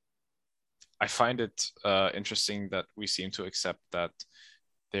I find it interesting that we seem to accept that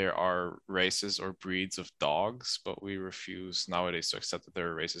there are races or breeds of dogs, but we refuse nowadays to accept that there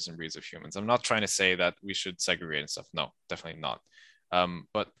are races and breeds of humans. I'm not trying to say that we should segregate and stuff. No, definitely not.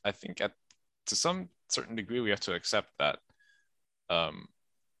 But I think to some certain degree, we have to accept that um,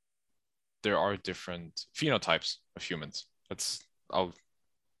 there are different phenotypes of humans. I'll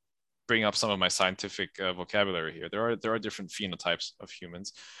bring up some of my scientific vocabulary here. There are different phenotypes of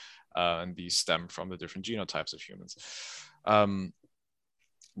humans, and these stem from the different genotypes of humans.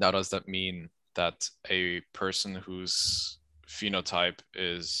 Now, does that mean that a person whose phenotype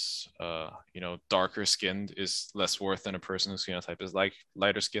is, darker skinned is less worth than a person whose phenotype is like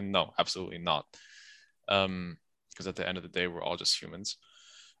lighter skinned? No, absolutely not. Because at the end of the day, we're all just humans.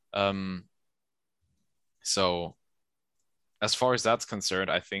 So as far as that's concerned,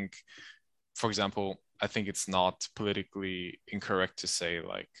 I think, for example, I think it's not politically incorrect to say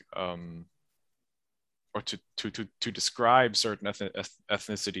like, or to describe certain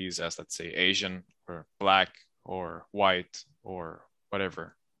ethnicities as, let's say, Asian or black or white or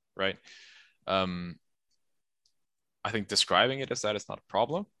whatever, right? I think describing it as that is not a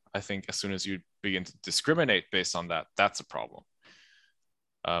problem. I think as soon as you begin to discriminate based on that, that's a problem.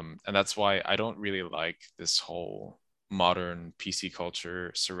 And that's why I don't really like this whole modern PC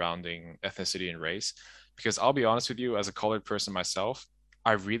culture surrounding ethnicity and race, because I'll be honest with you, as a colored person myself,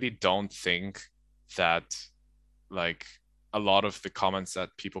 I really don't think that like a lot of the comments that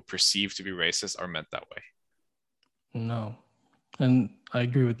people perceive to be racist are meant that way. No, and I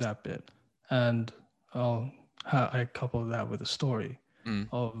agree with that bit. And I couple that with a story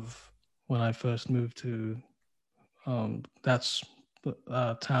of when I first moved to that's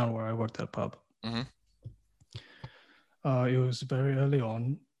the town where I worked at a pub. Mm-hmm. It was very early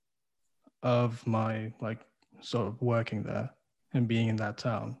on of my like sort of working there and being in that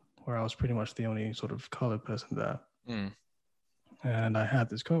town where I was pretty much the only sort of colored person there. And I had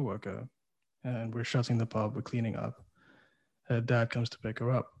this coworker, and we're shutting the pub, we're cleaning up. Her dad comes to pick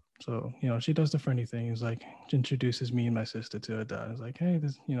her up. So, she does the friendly thing. He's like, introduces me and my sister to her dad. He's like, hey,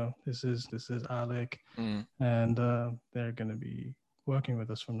 this is Alec. And they're going to be working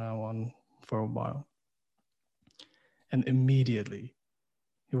with us from now on for a while. And immediately,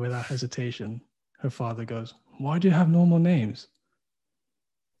 without hesitation, her father goes, why do you have normal names?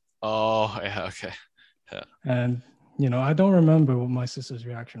 Oh, yeah, okay. Yeah. And, I don't remember what my sister's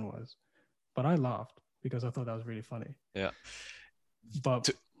reaction was, but I laughed because I thought that was really funny. Yeah. But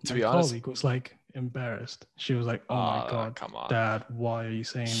to my be honest, colleague was like embarrassed. She was like, oh my God, come on, Dad, why are you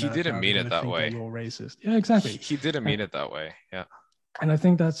saying he that? didn't Now mean they're it gonna that think way. that you're racist. Yeah, exactly. He didn't mean it that way. Yeah. And I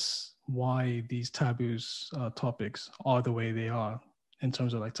think that's why these taboos topics are the way they are in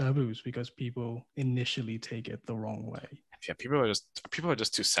terms of like taboos, because people initially take it the wrong way. Yeah, people are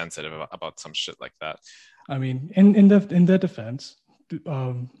just too sensitive about some shit like that. I mean, in their defense,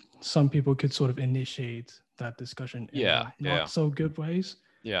 some people could sort of initiate that discussion in not so good ways.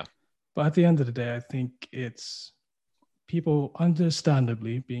 Yeah. But at the end of the day, I think it's people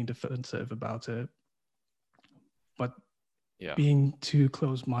understandably being defensive about it, but being too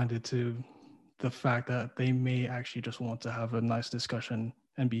close-minded to the fact that they may actually just want to have a nice discussion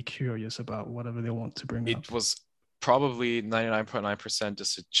and be curious about whatever they want to bring up. It was probably 99.9%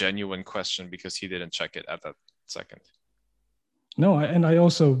 just a genuine question because he didn't check it at that second. No, and I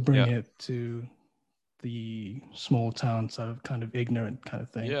also bring it to the small town sort of kind of ignorant kind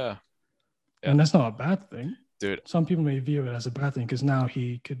of thing. Yeah. And that's not a bad thing. Dude. Some people may view it as a bad thing because now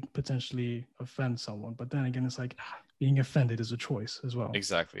he could potentially offend someone. But then again, it's like being offended is a choice as well.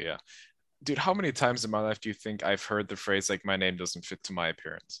 Exactly, yeah. Dude, how many times in my life do you think I've heard the phrase like my name doesn't fit to my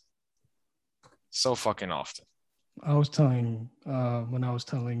appearance? So fucking often. I was telling when I was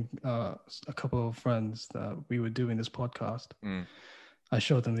telling a couple of friends that we were doing this podcast, I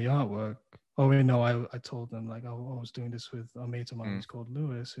showed them the artwork. Oh wait, no, I told them like I was doing this with a mate of mine who's called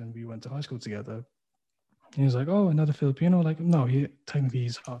Lewis, and we went to high school together. And he was like, oh, another Filipino? Like, no,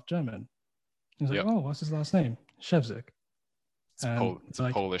 he's half German. He's like, oh, what's his last name? Shevzik. It's a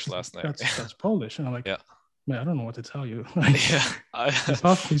Polish last name. That's Polish. And I'm like, yeah. Man, I don't know what to tell you. Like,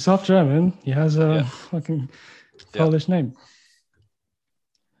 he's half German. He has a fucking Polish name.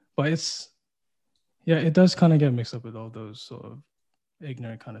 But it does kind of get mixed up with all those sort of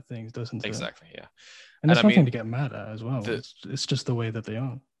ignorant kind of things, doesn't it? Exactly, yeah. And there's nothing to get mad at as well. It's just the way that they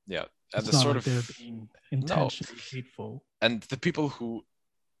are. Yeah. And it's not like they're being intentionally hateful. And the people who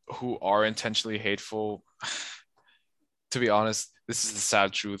are intentionally hateful, to be honest, this is the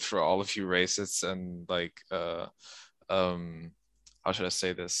sad truth for all of you racists and like um how should I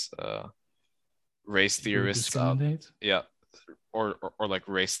say this? Race People who theorists out, discriminate. yeah, or like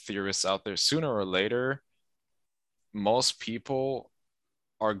race theorists out there. Sooner or later, most people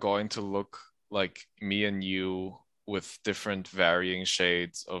are going to look like me and you with different varying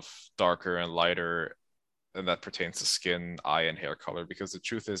shades of darker and lighter, and that pertains to skin, eye, and hair color. Because the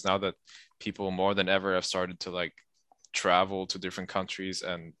truth is, now that people more than ever have started to like travel to different countries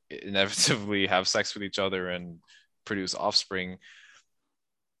and inevitably have sex with each other and produce offspring,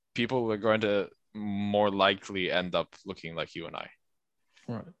 people are going to more likely end up looking like you and I.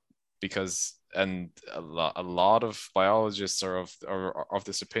 Right. Because and a lot of biologists are of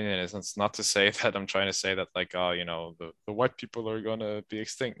this opinion. It's not to say that I'm trying to say that like the white people are gonna be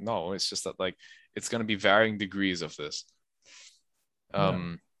extinct. No, it's just that like it's gonna be varying degrees of this. Yeah.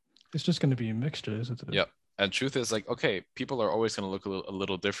 um It's just going to be a mixture, isn't it? yeah, and truth is like, okay, people are always going to look a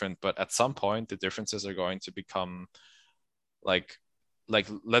little different, but at some point the differences are going to become like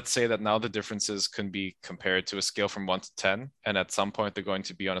let's say that now the differences can be compared to a scale from 1 to 10, and at some point they're going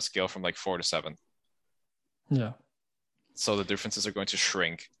to be on a scale from like 4 to 7. Yeah. So the differences are going to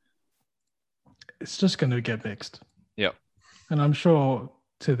shrink. It's just going to get mixed. Yeah. And I'm sure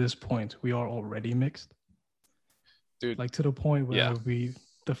to this point, we are already mixed. Dude. Like to the point where Yeah.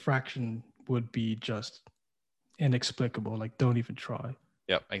 the fraction would be just inexplicable. Like, don't even try.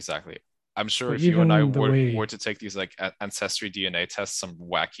 Yep, exactly. I'm sure But if you and I even the were way, to take these like ancestry DNA tests, some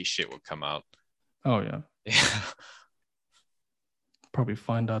wacky shit would come out. oh, yeah, Yeah. probably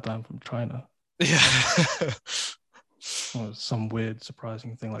find out that I'm from China Yeah. or some weird,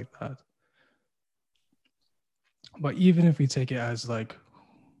 surprising thing like that. But even if we take it as like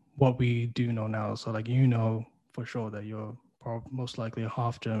what we do know now, so like for sure that you're most likely a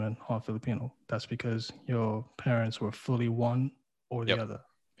half German, half Filipino. That's because your parents were fully one or the Yep, other.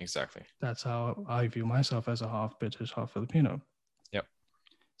 exactly. That's how I view myself, as a half British, half Filipino. Yep.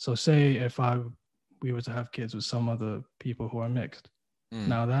 So say if we were to have kids with some other people who are mixed,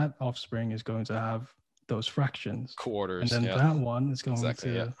 now that offspring is going to have those fractions, and Quarters, then yeah. that one is going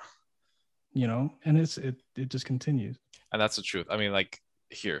Exactly, yeah. to, and it just continues. And that's the truth. I mean, like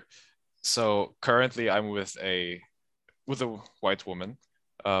here. So currently I'm with a white woman.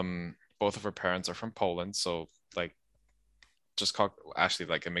 Both of her parents are from Poland, so like just actually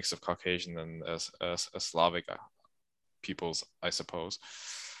like a mix of Caucasian and a Slavic peoples, I suppose.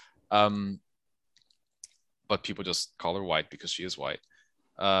 Um, but people just call her white because she is white.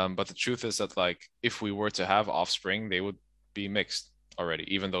 But the truth is that like if we were to have offspring, they would be mixed already,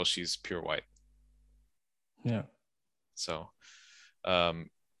 even though she's pure white. Yeah. So,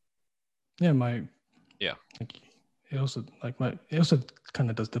 Yeah, yeah. like it also kind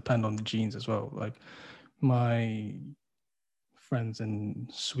of does depend on the genes as well. Like my friends in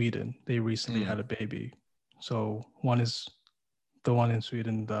Sweden, they recently had a baby. So the one in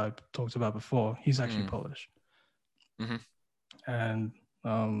Sweden that I talked about before. He's actually Polish, and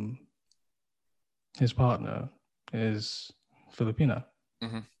his partner is Filipina.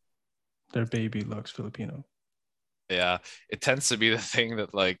 Their baby looks Filipino. Yeah, it tends to be the thing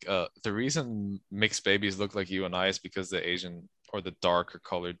that like the reason mixed babies look like you and I is because the Asian or the darker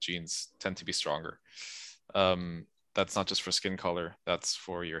colored genes tend to be stronger. That's not just for skin color, that's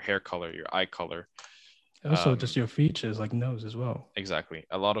for your hair color, your eye color. Also, just your features, like nose as well. Exactly.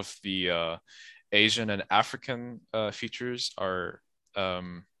 A lot of the Asian and African features are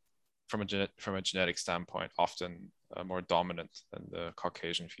from a genetic standpoint often more dominant than the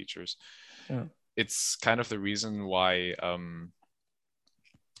Caucasian features. Yeah. It's kind of the reason why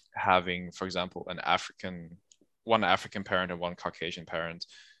having, for example, one African parent and one Caucasian parent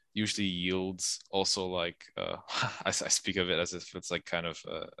usually yields also like I speak of it as if it's like kind of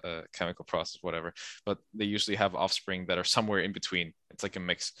a chemical process, whatever, but they usually have offspring that are somewhere in between. It's like a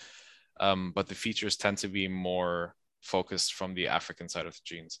mix, but the features tend to be more focused from the African side of the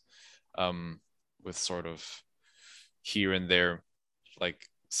genes, with sort of here and there like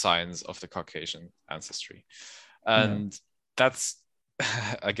signs of the Caucasian ancestry. And that's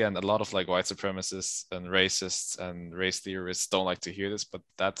again, a lot of like white supremacists and racists and race theorists don't like to hear this, but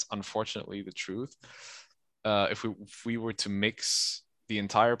that's unfortunately the truth. If we were to mix the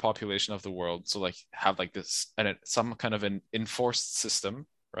entire population of the world, so like have like this and some kind of an enforced system,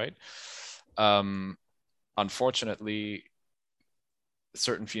 right? Unfortunately,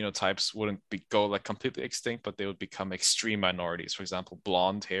 certain phenotypes wouldn't go like completely extinct, but they would become extreme minorities. For example,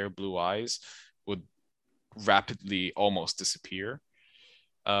 blonde hair, blue eyes would rapidly almost disappear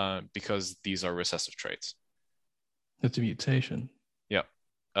because these are recessive traits. It's a mutation. Yeah.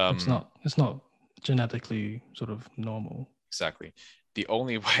 It's not genetically sort of normal. Exactly. The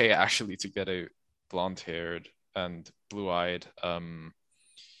only way actually to get a blonde-haired and blue-eyed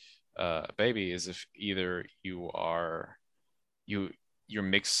baby is if either you your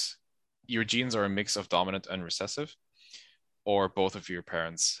mix your genes are a mix of dominant and recessive, or both of your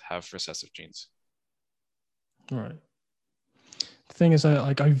parents have recessive genes. Right. The thing is,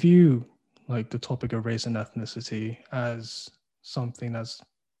 I view like the topic of race and ethnicity as something that's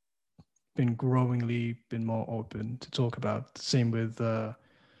been more open to talk about. Same with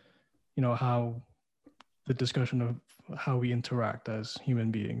how the discussion of how we interact as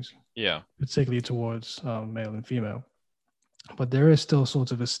human beings, Yeah. particularly towards male and female. But there is still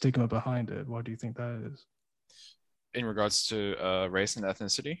sort of a stigma behind it. What do you think that is? In regards to race and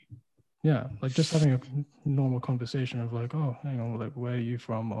ethnicity. Yeah, like just having a normal conversation of like, oh, hang on, like where are you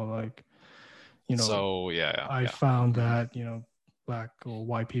from? Or like, So yeah, I yeah, found that, black or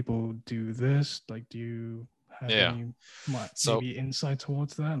white people do this. Like, do you have yeah. any So maybe insight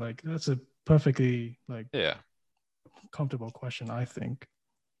towards that? Like, that's a perfectly like yeah, comfortable question, I think.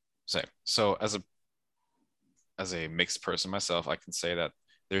 same. So as a mixed person myself, I can say that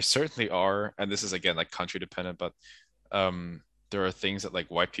there certainly are, and this is again like country dependent, but there are things that like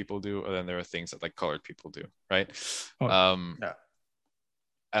white people do, and then there are things that like colored people do, right? Oh, Um, yeah.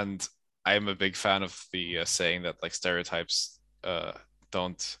 and I am a big fan of the saying that like stereotypes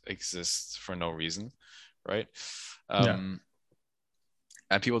don't exist for no reason, right? Yeah. Um,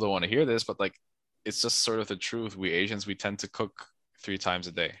 and people don't want to hear this, but like it's just sort of the truth. We Asians, we tend to cook 3 times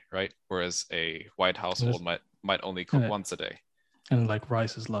a day, right? Whereas a white And, household might only and, cook once a day. and like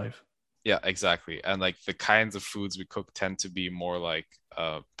rice is life. Yeah, exactly. And like the kinds of foods we cook tend to be more like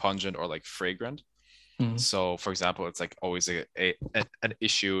pungent or like fragrant. Mm. So for example, it's like always an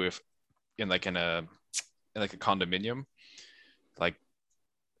issue if in like a condominium, like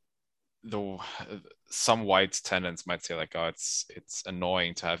the some white tenants might say like, oh, it's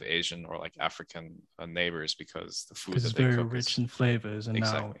annoying to have Asian or like African neighbors because the food Because it's that they very cook rich is in flavors, and now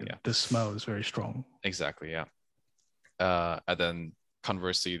exactly, yeah, the smell is very strong. exactly, yeah. And then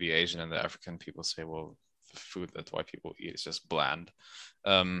conversely, the Asian and the African people say, well, the food that white people eat is just bland.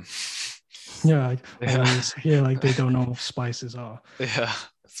 Um, Yeah, I yeah, always hear like they don't know what spices are. yeah.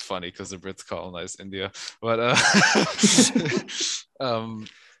 It's funny because the Brits colonized India, but um,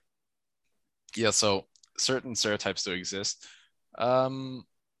 yeah. So certain stereotypes do exist, um,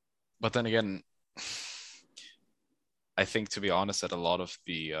 but then again, I think to be honest, that a lot of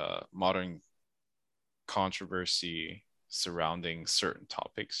the modern controversy surrounding certain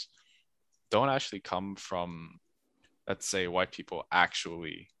topics don't actually come from, let's say, white people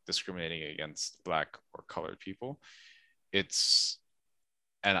actually discriminating against black or colored people. It's,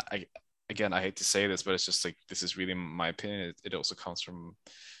 and I, again, I hate to say this, but it's just like, this is really my opinion. It also comes from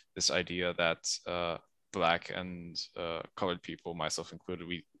this idea that black and colored people, myself included,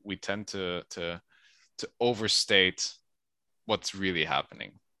 we tend to overstate what's really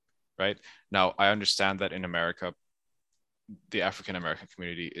happening. Right now, I understand that in America, the African American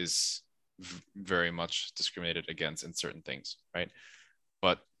community is very much discriminated against in certain things, right?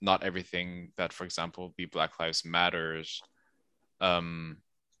 But not everything that, for example, the um,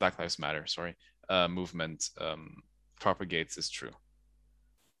 Black Lives Matter, sorry, movement propagates is true.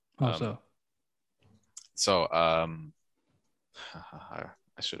 Um, Also, so I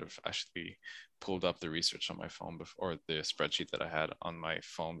should have actually pulled up the research on my phone before, or the spreadsheet that I had on my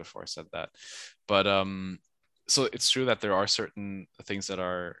phone before I said that. But so it's true that there are certain things that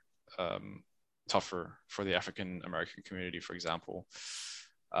are tougher for the African American community. For example,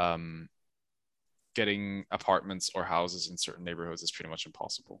 um, getting apartments or houses in certain neighborhoods is pretty much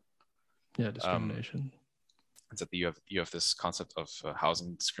impossible. yeah, Um, discrimination. it's that you have this concept of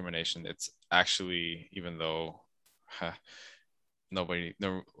housing discrimination. It's actually, even though no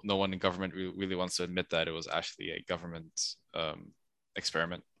one in government really wants to admit that, it was actually a government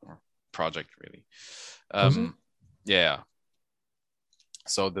experiment or project, really. Was it? Yeah.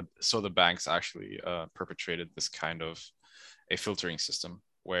 So the banks actually perpetrated this kind of a filtering system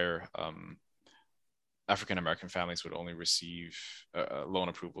where African American families would only receive loan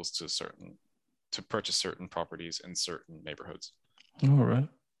approvals to purchase certain properties in certain neighborhoods, All right.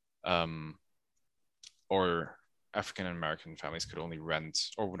 or African American families could only rent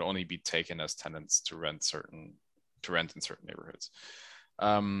or would only be taken as tenants to rent in certain neighborhoods.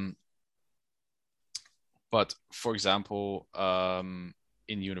 But for example,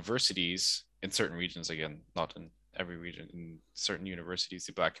 in universities, in certain regions, again, not in every region, in certain universities,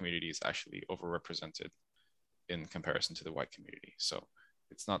 the Black community is actually overrepresented in comparison to the white community. So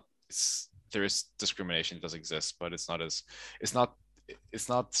it's not, there is discrimination, it does exist, but it's not it's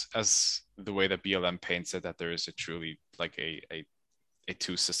not as the way that BLM paints it, that there is a truly like a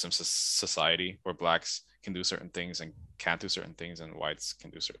two system society where blacks can do certain things and can't do certain things, and whites can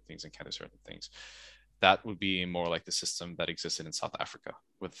do certain things and can't do certain things. That would be more like the system that existed in South Africa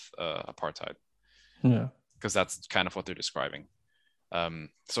with apartheid, Yeah. because that's kind of what they're describing.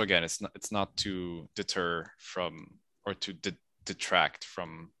 So again, it's not to deter from or to detract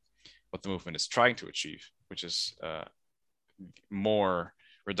from what the movement is trying to achieve, which is more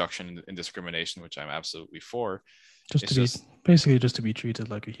reduction in discrimination, which I'm absolutely for. Just It's to be just basically just to be treated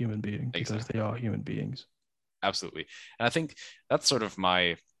like a human being because exactly, they are human beings. absolutely. And I think that's sort of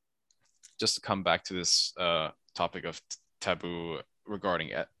my, just to come back to this topic of taboo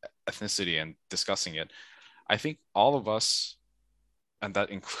regarding ethnicity and discussing it. I think all of us, and that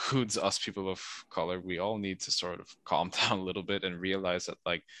includes us people of color, we all need to sort of calm down a little bit and realize that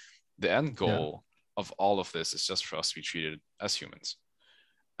like the end Yeah. goal of all of this is just for us to be treated as humans.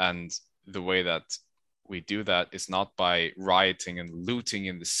 And the way that we do that is not by rioting and looting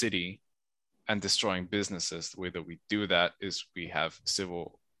in the city and destroying businesses. The way that we do that is we have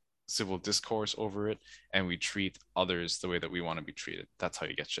civil discourse over it, and we treat others the way that we want to be treated. That's how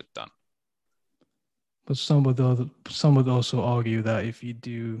you get shit done. But some would also argue that if you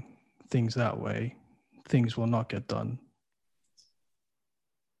do things that way, things will not get done.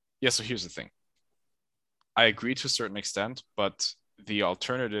 Yeah, so here's the thing. I agree to a certain extent, but the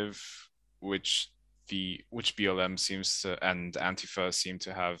alternative, which which BLM seems to and Antifa seem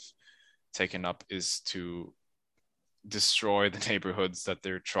to have taken up, is to destroy the neighborhoods that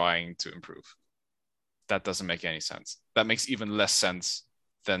they're trying to improve. That doesn't make any sense. That makes even less sense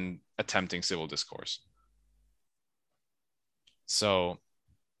than attempting civil discourse. So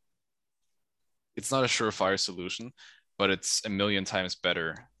it's not a surefire solution, but it's a million times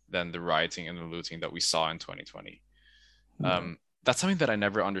better than the rioting and the looting that we saw in 2020. Yeah. That's something that I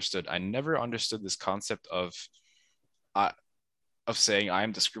never understood. I never understood this concept uh, of saying I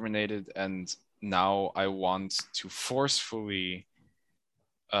am discriminated, and now I want to forcefully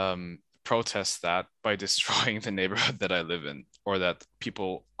protest that by destroying the neighborhood that I live in, or that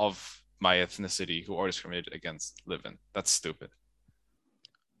people of my ethnicity who are discriminated against live in. That's stupid.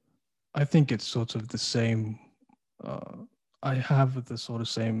 I think it's sort of the same. Uh, I have the sort of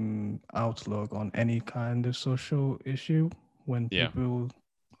same outlook on any kind of social issue when Yeah. people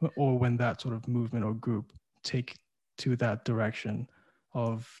or when that sort of movement or group take to that direction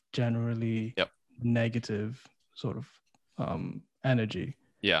of generally Yep. negative sort of energy.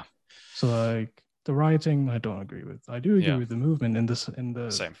 Yeah. So like the rioting, I don't agree with. I do agree Yeah. with the movement in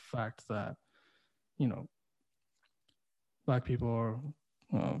the Same. fact that you know black people are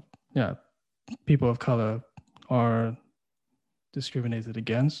yeah people of color are discriminated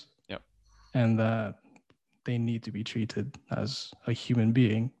against Yep. and that they need to be treated as a human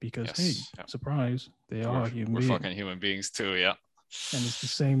being because hey, Yes. Yep. surprise, they We're are a human we're being. fucking human beings too. Yeah. And it's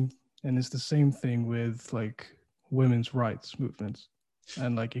the same thing with like women's rights movements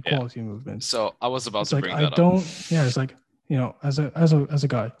and like Yeah. equality movements. So I was about It's to like bring I that up. don't yeah, it's like, you know, as a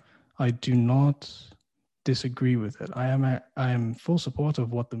guy, I do not disagree with it. I am full support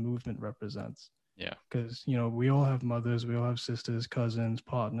of what the movement represents. Yeah. Because you know we all have mothers, we all have sisters, cousins,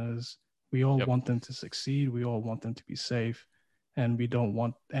 partners. We all Yep. want them to succeed, we all want them to be safe, and we don't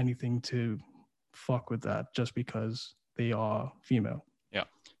want anything to fuck with that just because they are female. Yeah.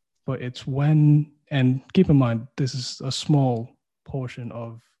 But it's when, and keep in mind this is a small portion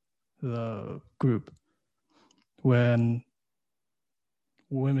of the group, when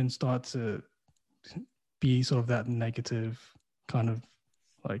women start to be sort of that negative kind of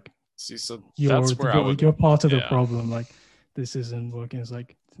like See, so you're that's where I would. you're part of the Yeah. problem, like this isn't working. It's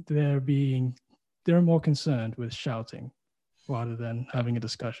like they're more concerned with shouting rather than Yeah. having a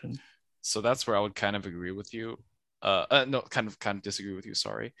discussion. So that's where I would kind of agree with you. No, kind of disagree with you.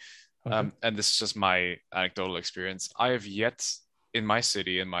 Sorry. Okay. And this is just my anecdotal experience. I have yet, in my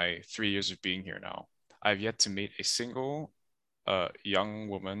city, in my 3 years of being here now, I have yet to meet a single young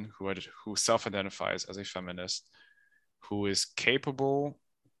woman who self-identifies as a feminist, who is capable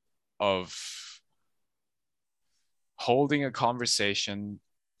of holding a conversation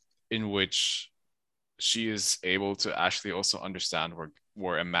in which she is able to actually also understand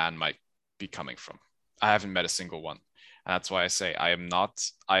where a man might be coming from. I haven't met a single one. And that's why I say I am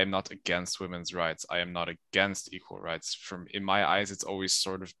not against women's rights. I am not against equal rights. From in my eyes, it's always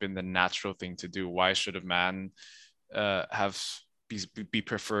sort of been the natural thing to do. Why should a man have be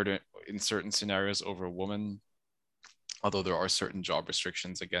preferred in certain scenarios over a woman? Although there are certain job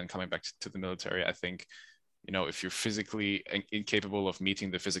restrictions, again, coming back to the military, I think if you're physically incapable of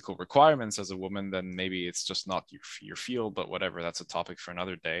meeting the physical requirements as a woman, then maybe it's just not your field, but whatever, that's a topic for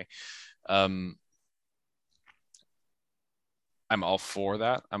another day. um I'm all for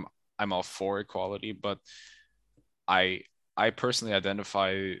that. I'm all for equality, but I I personally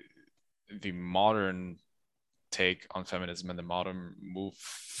identify the modern take on feminism and the modern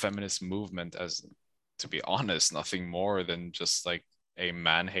feminist movement as, to be honest, nothing more than just like a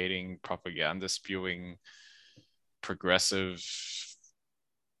man-hating, propaganda spewing, progressive,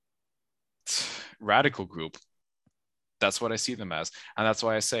 radical group. That's what I see them as. And that's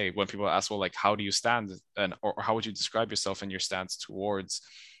why I say, when people ask, well, like, how do you stand, or how would you describe yourself and your stance towards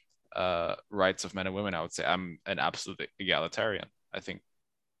rights of men and women, I would say I'm an absolute egalitarian. I think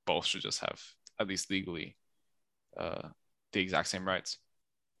both should just have, at least legally, uh, the exact same rights.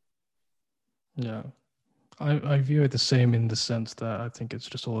 Yeah. I view it the same in the sense that I think it's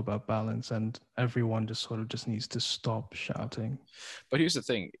just all about balance and everyone just sort of just needs to stop shouting. But here's the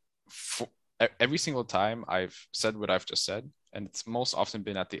thing. For every single time I've said what I've just said, and it's most often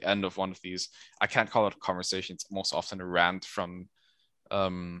been at the end of one of these, I can't call it a conversation, it's most often a rant from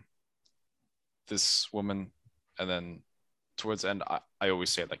um, this woman. And then towards the end, I always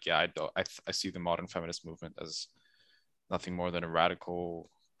say, like, yeah, I see the modern feminist movement as nothing more than a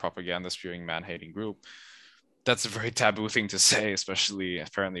radical, propaganda spewing, man-hating group. That's a very taboo thing to say, especially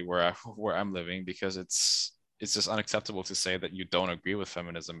apparently where I'm living, because it's just unacceptable to say that you don't agree with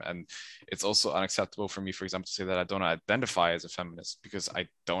feminism. And it's also unacceptable for me, for example, to say that I don't identify as a feminist, because I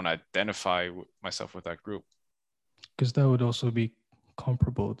don't identify myself with that group. Because that would also be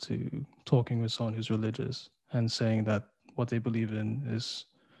comparable to talking with someone who's religious and saying that what they believe in is,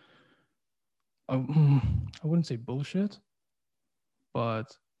 I wouldn't say bullshit,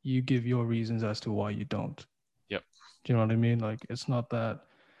 but you give your reasons as to why you don't. Yep. Do you know what I mean? Like, it's not that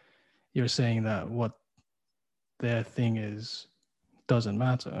you're saying that what their thing is doesn't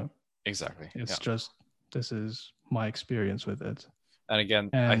matter. Exactly. It's Yeah. just, this is my experience with it. And again,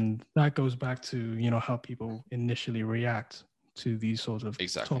 And that goes back to, how people initially react to these sorts of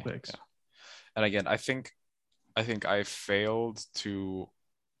exactly. topics. Yeah. And again, I failed to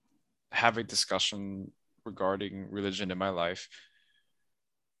have a discussion regarding religion in my life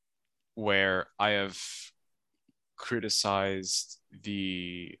where I have criticized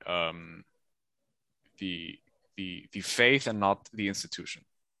the the faith and not the institution.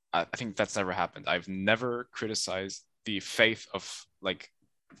 I think that's never happened. I've never criticized the faith of, like,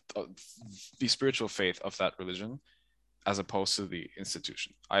 the spiritual faith of that religion as opposed to the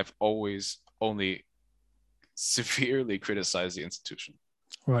institution. I've always only severely criticized the institution.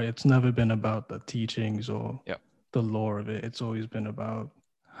 Right. It's never been about the teachings or Yeah, the lore of it. It's always been about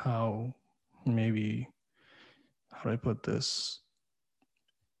how, maybe, how do I put this?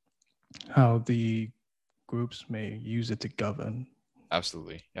 How the groups may use it to govern.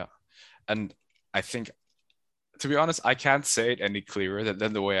 absolutely. Yeah. And I think, to be honest, I can't say it any clearer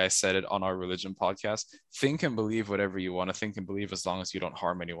than the way I said it on our religion podcast. Think and believe whatever you want to think and believe, as long as you don't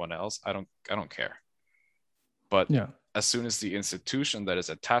harm anyone else. I don't care. But Yeah. as soon as the institution that is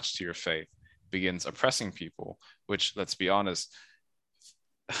attached to your faith begins oppressing people, which, let's be honest,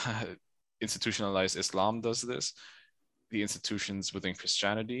 institutionalized Islam does this, the institutions within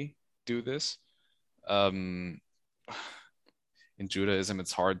Christianity do this. Um, in Judaism,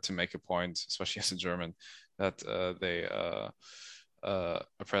 it's hard to make a point, especially as a German, that they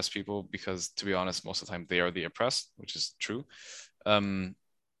oppress people, because, to be honest, most of the time they are the oppressed, which is true. And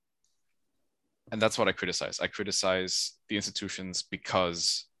that's what I criticize. I criticize the institutions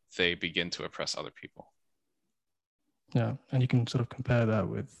because they begin to oppress other people. Yeah. And you can sort of compare that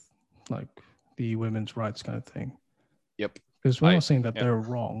with, like, the women's rights kind of thing. Yep. Because we're not saying that yeah. they're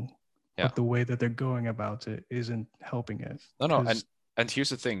wrong, Yeah. but the way that they're going about it isn't helping it. No. And here's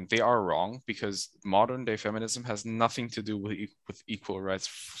the thing: they are wrong, because modern day feminism has nothing to do with equal rights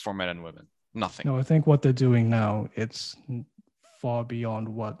for men and women. Nothing. No, I think what they're doing now, it's far beyond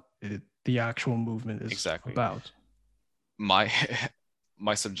what the actual movement is exactly about. My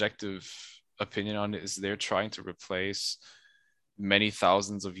my subjective opinion on it is they're trying to replace many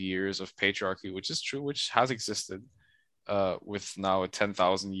thousands of years of patriarchy, which is true, which has existed, with now a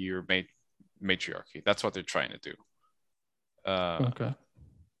 10,000 year matriarchy. That's what they're trying to do. Okay.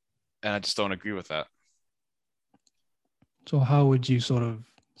 And I just don't agree with that. So how would you sort of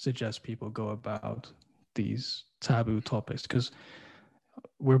suggest people go about these taboo topics? Because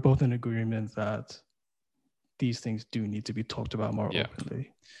we're both in agreement that these things do need to be talked about more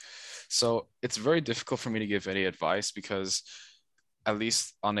openly. So it's very difficult for me to give any advice, because, at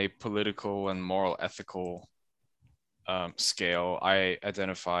least on a political and moral ethical scale, I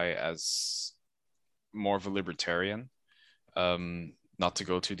identify as more of a libertarian. Not to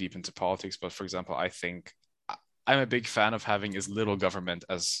go too deep into politics, but for example, I'm a big fan of having as little government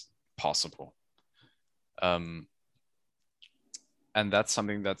as possible. Um, and that's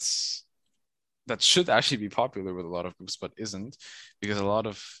something that should actually be popular with a lot of groups, but isn't, because a lot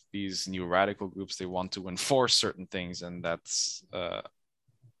of these new radical groups, they want to enforce certain things, and that's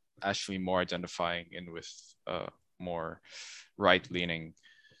actually more identifying in with more right-leaning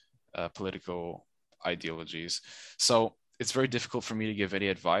political ideologies. So it's very difficult for me to give any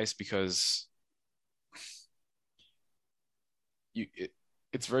advice because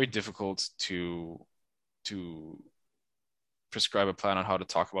it's very difficult to prescribe a plan on how to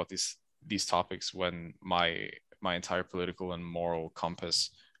talk about these topics when my entire political and moral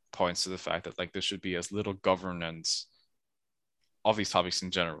compass points to the fact that like there should be as little governance of these topics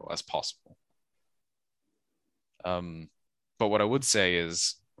in general as possible. But what I would say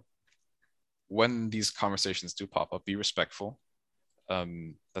is when these conversations do pop up, be respectful.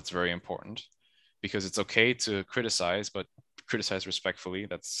 That's very important because it's okay to criticize, but criticize respectfully.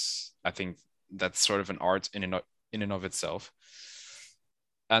 I think that's sort of an art in and of itself.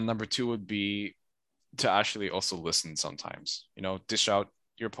 And number two would be to actually also listen sometimes, dish out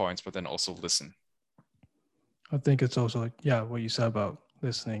your points, but then also listen. I think it's also like, yeah, what you said about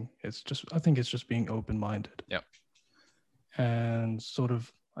listening. I think it's just being open-minded. Yeah. And sort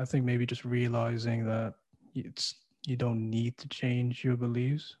of, I think maybe just realizing that you don't need to change your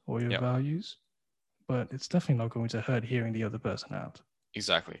beliefs or your values, but it's definitely not going to hurt hearing the other person out.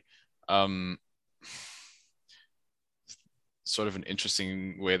 Exactly. Sort of an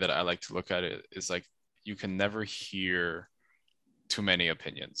interesting way that I like to look at it is like you can never hear too many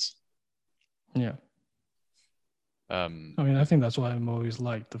opinions. Yeah. I mean, I think that's why I'm always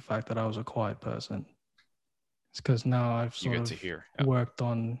liked the fact that I was a quiet person. It's because now I've sort of worked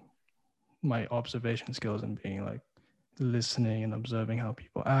on my observation skills and being like listening and observing how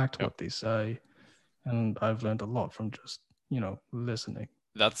people act, what they say. And I've learned a lot from just, listening.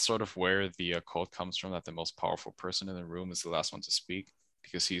 That's sort of where the quote comes from, that the most powerful person in the room is the last one to speak,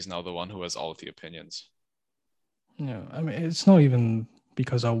 because he's now the one who has all of the opinions. Yeah, I mean, it's not even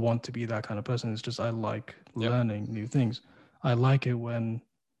because I want to be that kind of person. It's just I like learning new things. I like it when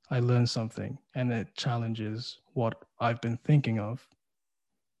I learn something and it challenges what I've been thinking of.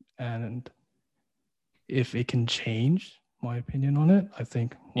 And if it can change my opinion on it, I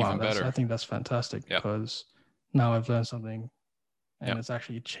think, wow, I think that's fantastic because now I've learned something and it's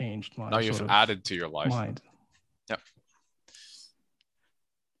actually changed my now you've added to your life. Mind. Yep.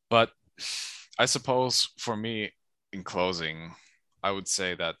 But I suppose for me, in closing, I would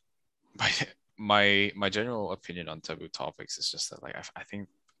say that my general opinion on taboo topics is just that like I think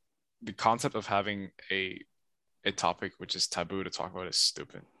the concept of having a topic which is taboo to talk about is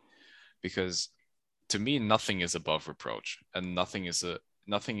stupid, because to me nothing is above reproach and nothing is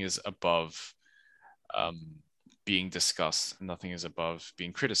above being discussed, nothing is above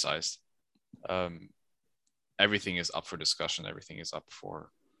being criticized. Everything is up for discussion, everything is up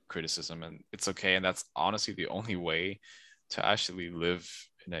for criticism, and it's okay. And that's honestly the only way to actually live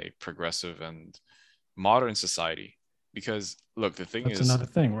in a progressive and modern society. Because look, the thing that's another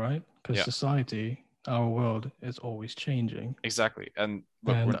thing, right? Because society, our world, is always changing. Exactly. And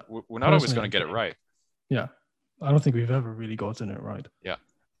look, we're not always going to get it right. Yeah, I don't think we've ever really gotten it right. Yeah.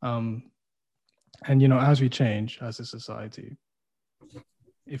 And as we change as a society,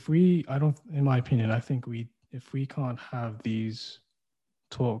 in my opinion, I think if we can't have these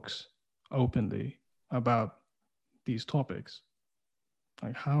talks openly about these topics,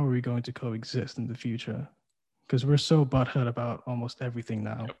 like how are we going to coexist in the future? Because we're so butthurt about almost everything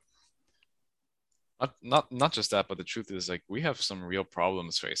now. Not just that, but the truth is like we have some real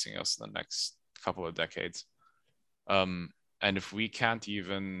problems facing us in the next couple of decades. And if we can't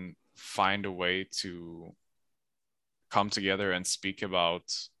even find a way to come together and speak about,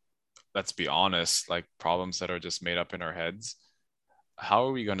 let's be honest, like problems that are just made up in our heads, how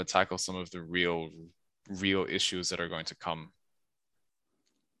are we going to tackle some of the real issues that are going to come?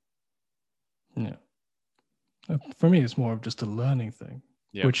 Yeah. For me, it's more of just a learning thing,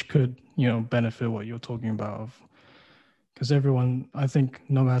 which could, benefit what you're talking about. Because everyone, I think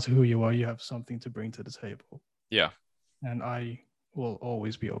no matter who you are, you have something to bring to the table. Yeah. And I will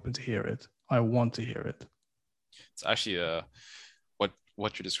always be open to hear it. I want to hear it. It's actually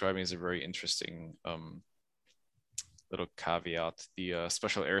what you're describing is a very interesting little caveat. The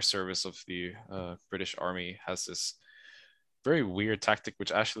Special Air Service of the British Army has this very weird tactic,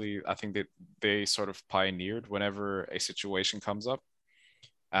 which actually I think that they sort of pioneered. Whenever a situation comes up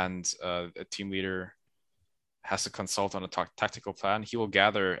and a team leader has to consult on a tactical plan, he will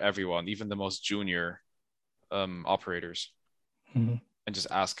gather everyone, even the most junior operators, Mhm. and just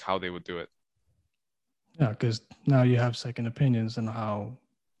ask how they would do it. Yeah, because now you have second opinions on how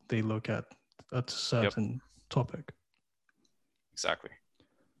they look at a Yep, certain topic. exactly.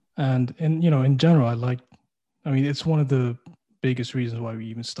 And in general, I mean, it's one of the biggest reasons why we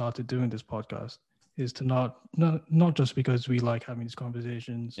even started doing this podcast is to not just because we like having these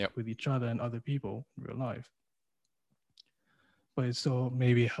conversations Yep. with each other and other people in real life, but it's still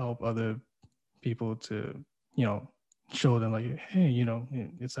maybe help other people to, show them like, hey,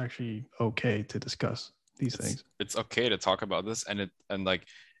 it's actually okay to discuss these things. It's okay to talk about this, and like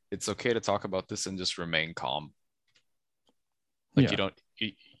it's okay to talk about this and just remain calm. Like Yeah,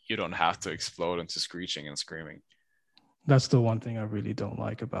 you don't have to explode into screeching and screaming. that's the one thing I really don't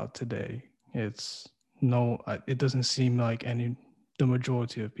like about today. It's no, it doesn't seem like the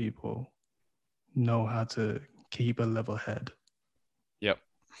majority of people know how to keep a level head. Yep.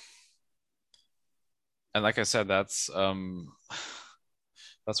 And like I said, that's what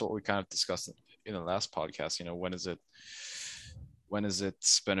we kind of discussed in the last podcast. When is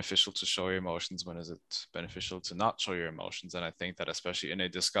it beneficial to show your emotions? When is it beneficial to not show your emotions? And I think that especially in a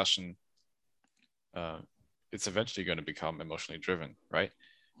discussion, it's eventually going to become emotionally driven, right?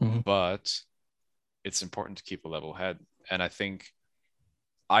 Mm-hmm. But it's important to keep a level head. And I think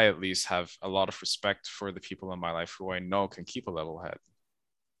I at least have a lot of respect for the people in my life who I know can keep a level head,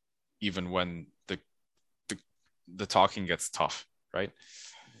 even when the talking gets tough, right?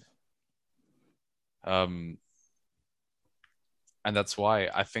 And that's why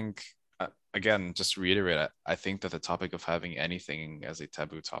I think, again, just to reiterate, I think that the topic of having anything as a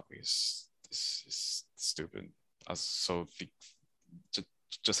taboo topic is stupid. So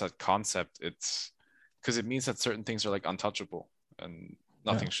just that concept, it's because it means that certain things are like untouchable and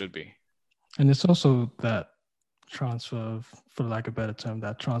nothing should be. And it's also that transfer of, for lack of a better term,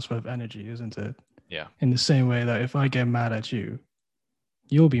 that transfer of energy, isn't it? Yeah. In the same way that if I get mad at you,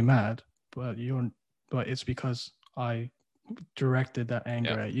 you'll be mad, but it's because I directed that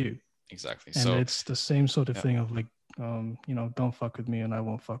anger at you. Exactly. And So it's the same sort of thing of like, don't fuck with me and I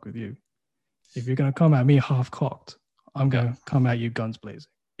won't fuck with you. If you're gonna come at me half cocked, I'm gonna come at you guns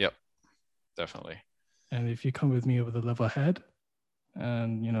blazing. Yep, definitely. And if you come with me with a level head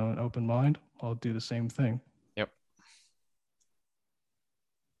and an open mind, I'll do the same thing. Yep.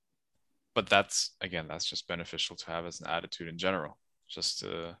 But that's just beneficial to have as an attitude in general. Just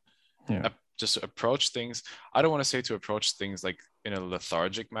to approach things. I don't want to say to approach things like in a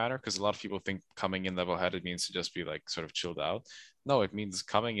lethargic manner, because a lot of people think coming in level-headed means to just be like sort of chilled out. No, it means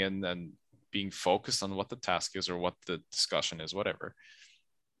coming in and being focused on what the task is or what the discussion is, whatever,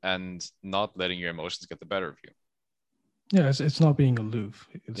 and not letting your emotions get the better of you. Yeah, it's not being aloof.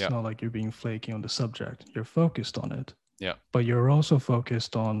 It's not like you're being flaky on the subject. You're focused on it. Yeah. But you're also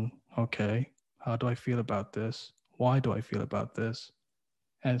focused on, okay, how do I feel about this? Why do I feel about this?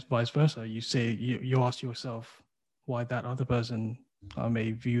 And vice versa. You ask yourself why that other person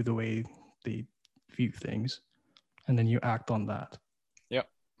may view the way they view things, and then you act on that. Yep,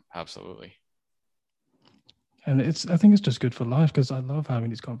 absolutely. And I think it's just good for life because I love having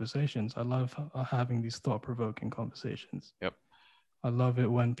these conversations. I love having these thought-provoking conversations. Yep. I love it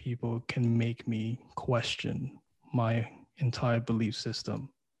when people can make me question my entire belief system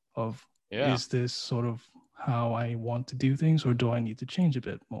of, is this sort of how I want to do things, or do I need to change a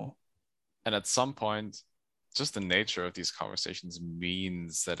bit more? And at some point, just the nature of these conversations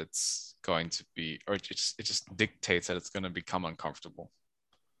means that it's going to be, or it just dictates that it's going to become uncomfortable.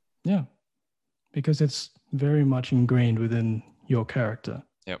 Yeah, because it's very much ingrained within your character.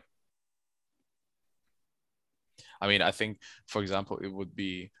 Yep. I mean, I think, for example, it would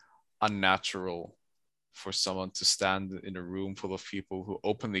be unnatural for someone to stand in a room full of people who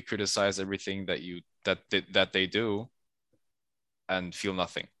openly criticize everything that they do and feel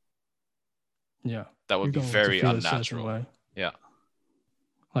nothing. Yeah, that would be very unnatural. Yeah.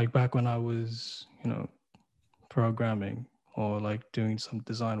 Like back when I was, programming or like doing some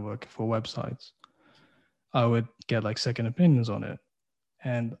design work for websites, I would get like second opinions on it.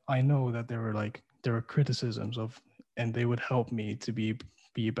 And I know that there were criticisms of, and they would help me to be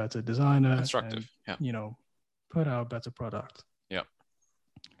a better designer, constructive, and put out a better product. Yeah.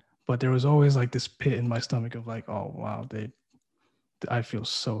 But there was always like this pit in my stomach of like, oh wow, I feel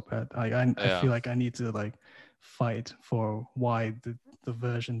so bad. I feel like I need to like fight for why the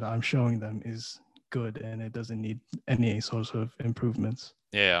version that I'm showing them is good and it doesn't need any sort of improvements.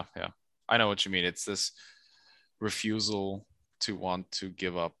 Yeah. I know what you mean. It's this refusal to want to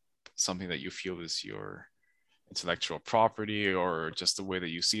give up something that you feel is your intellectual property or just the way that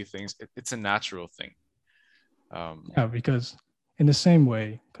you see things. It's a natural thing. Yeah, because in the same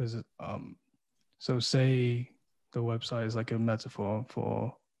way, because so say the website is like a metaphor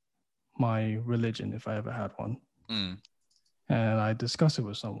for my religion, if I ever had one, and I discuss it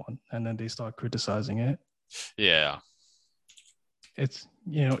with someone, and then they start criticizing it. Yeah. It's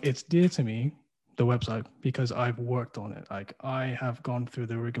it's dear to me, the website, because I've worked on it. Like I have gone through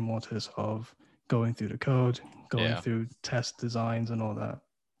the rigor mortis of going through the code, going through test designs and all that.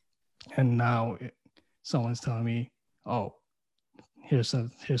 And now someone's telling me, "Oh, here's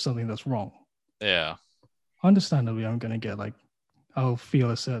something that's wrong." Yeah. Understandably, I'm gonna get like, I'll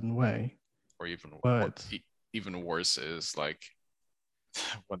feel a certain way. Or even But even worse is like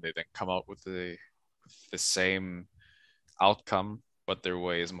when they then come out with the same outcome, but their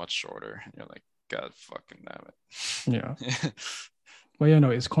way is much shorter. And you're like, God fucking damn yeah, it. well, you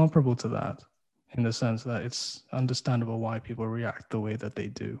know, it's comparable to that in the sense that it's understandable why people react the way that they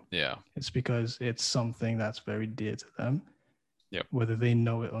do. Yeah. It's because it's something that's very dear to them, Yep. whether they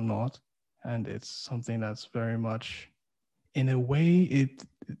know it or not. And it's something that's very much, in a way,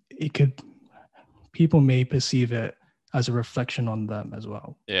 it could, people may perceive it as a reflection on them as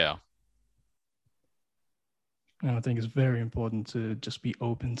well. Yeah. And I think it's very important to just be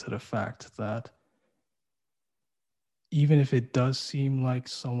open to the fact that even if it does seem like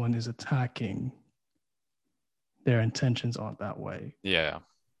someone is attacking, their intentions aren't that way. Yeah.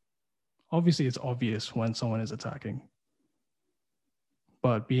 Obviously, it's obvious when someone is attacking,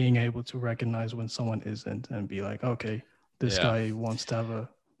 but being able to recognize when someone isn't and be like, okay, this guy wants to have a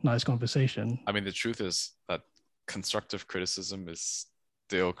nice conversation. I mean, the truth is that constructive criticism is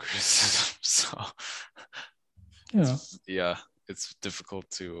still criticism. So it's difficult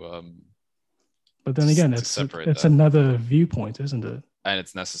to but then again, it's another viewpoint, isn't it? And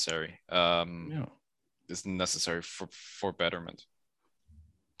it's necessary. It's necessary for betterment.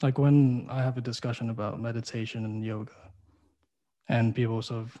 Like when I have a discussion about meditation and yoga, and people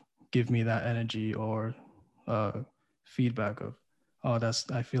sort of give me that energy or feedback of, oh,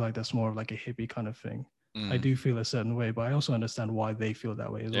 I feel like that's more of like a hippie kind of thing. I do feel a certain way, but I also understand why they feel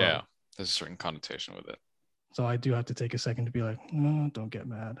that way as well. Yeah, there's a certain connotation with it. So I do have to take a second to be like, no, don't get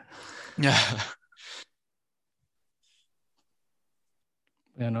mad. Yeah.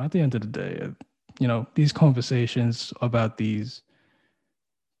 And at the end of the day, these conversations about these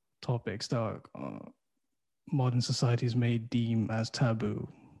topics that modern societies may deem as taboo,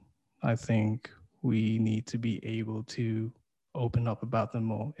 I think we need to be able to open up about them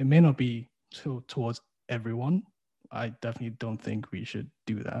more. It may not be towards everyone. I definitely don't think we should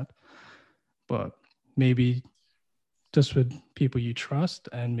do that. But maybe just with people you trust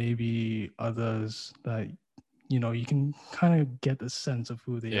and maybe others that, you can kind of get a sense of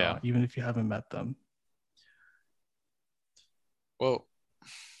who they are, even if you haven't met them. Well,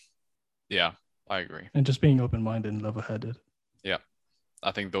 yeah, I agree. And just being open-minded and level-headed. Yeah.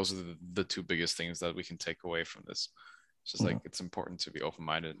 I think those are the two biggest things that we can take away from this. It's just like it's important to be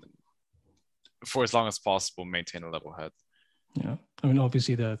open-minded and for as long as possible maintain a level head. Yeah. I mean,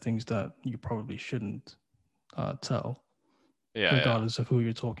 obviously there are things that you probably shouldn't tell, regardless of who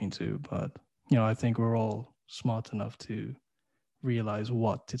you're talking to. But, I think we're all smart enough to realize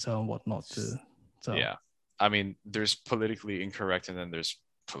what to tell and what not to tell. Yeah. I mean, there's politically incorrect and then there's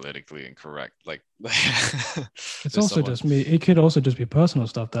politically incorrect. Like it's also just me. It could also just be personal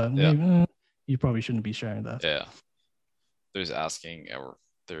stuff that maybe you probably shouldn't be sharing that. Yeah. There's asking or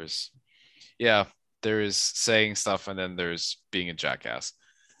there's saying stuff and then there's being a jackass.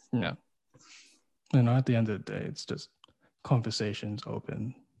 Yeah. And at the end of the day, it's just conversations,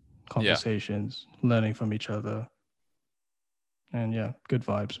 open conversations, learning from each other. And good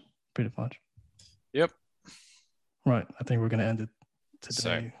vibes, pretty much. Yep. Right. I think we're going to end it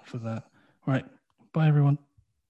today for that. All right. Bye, everyone.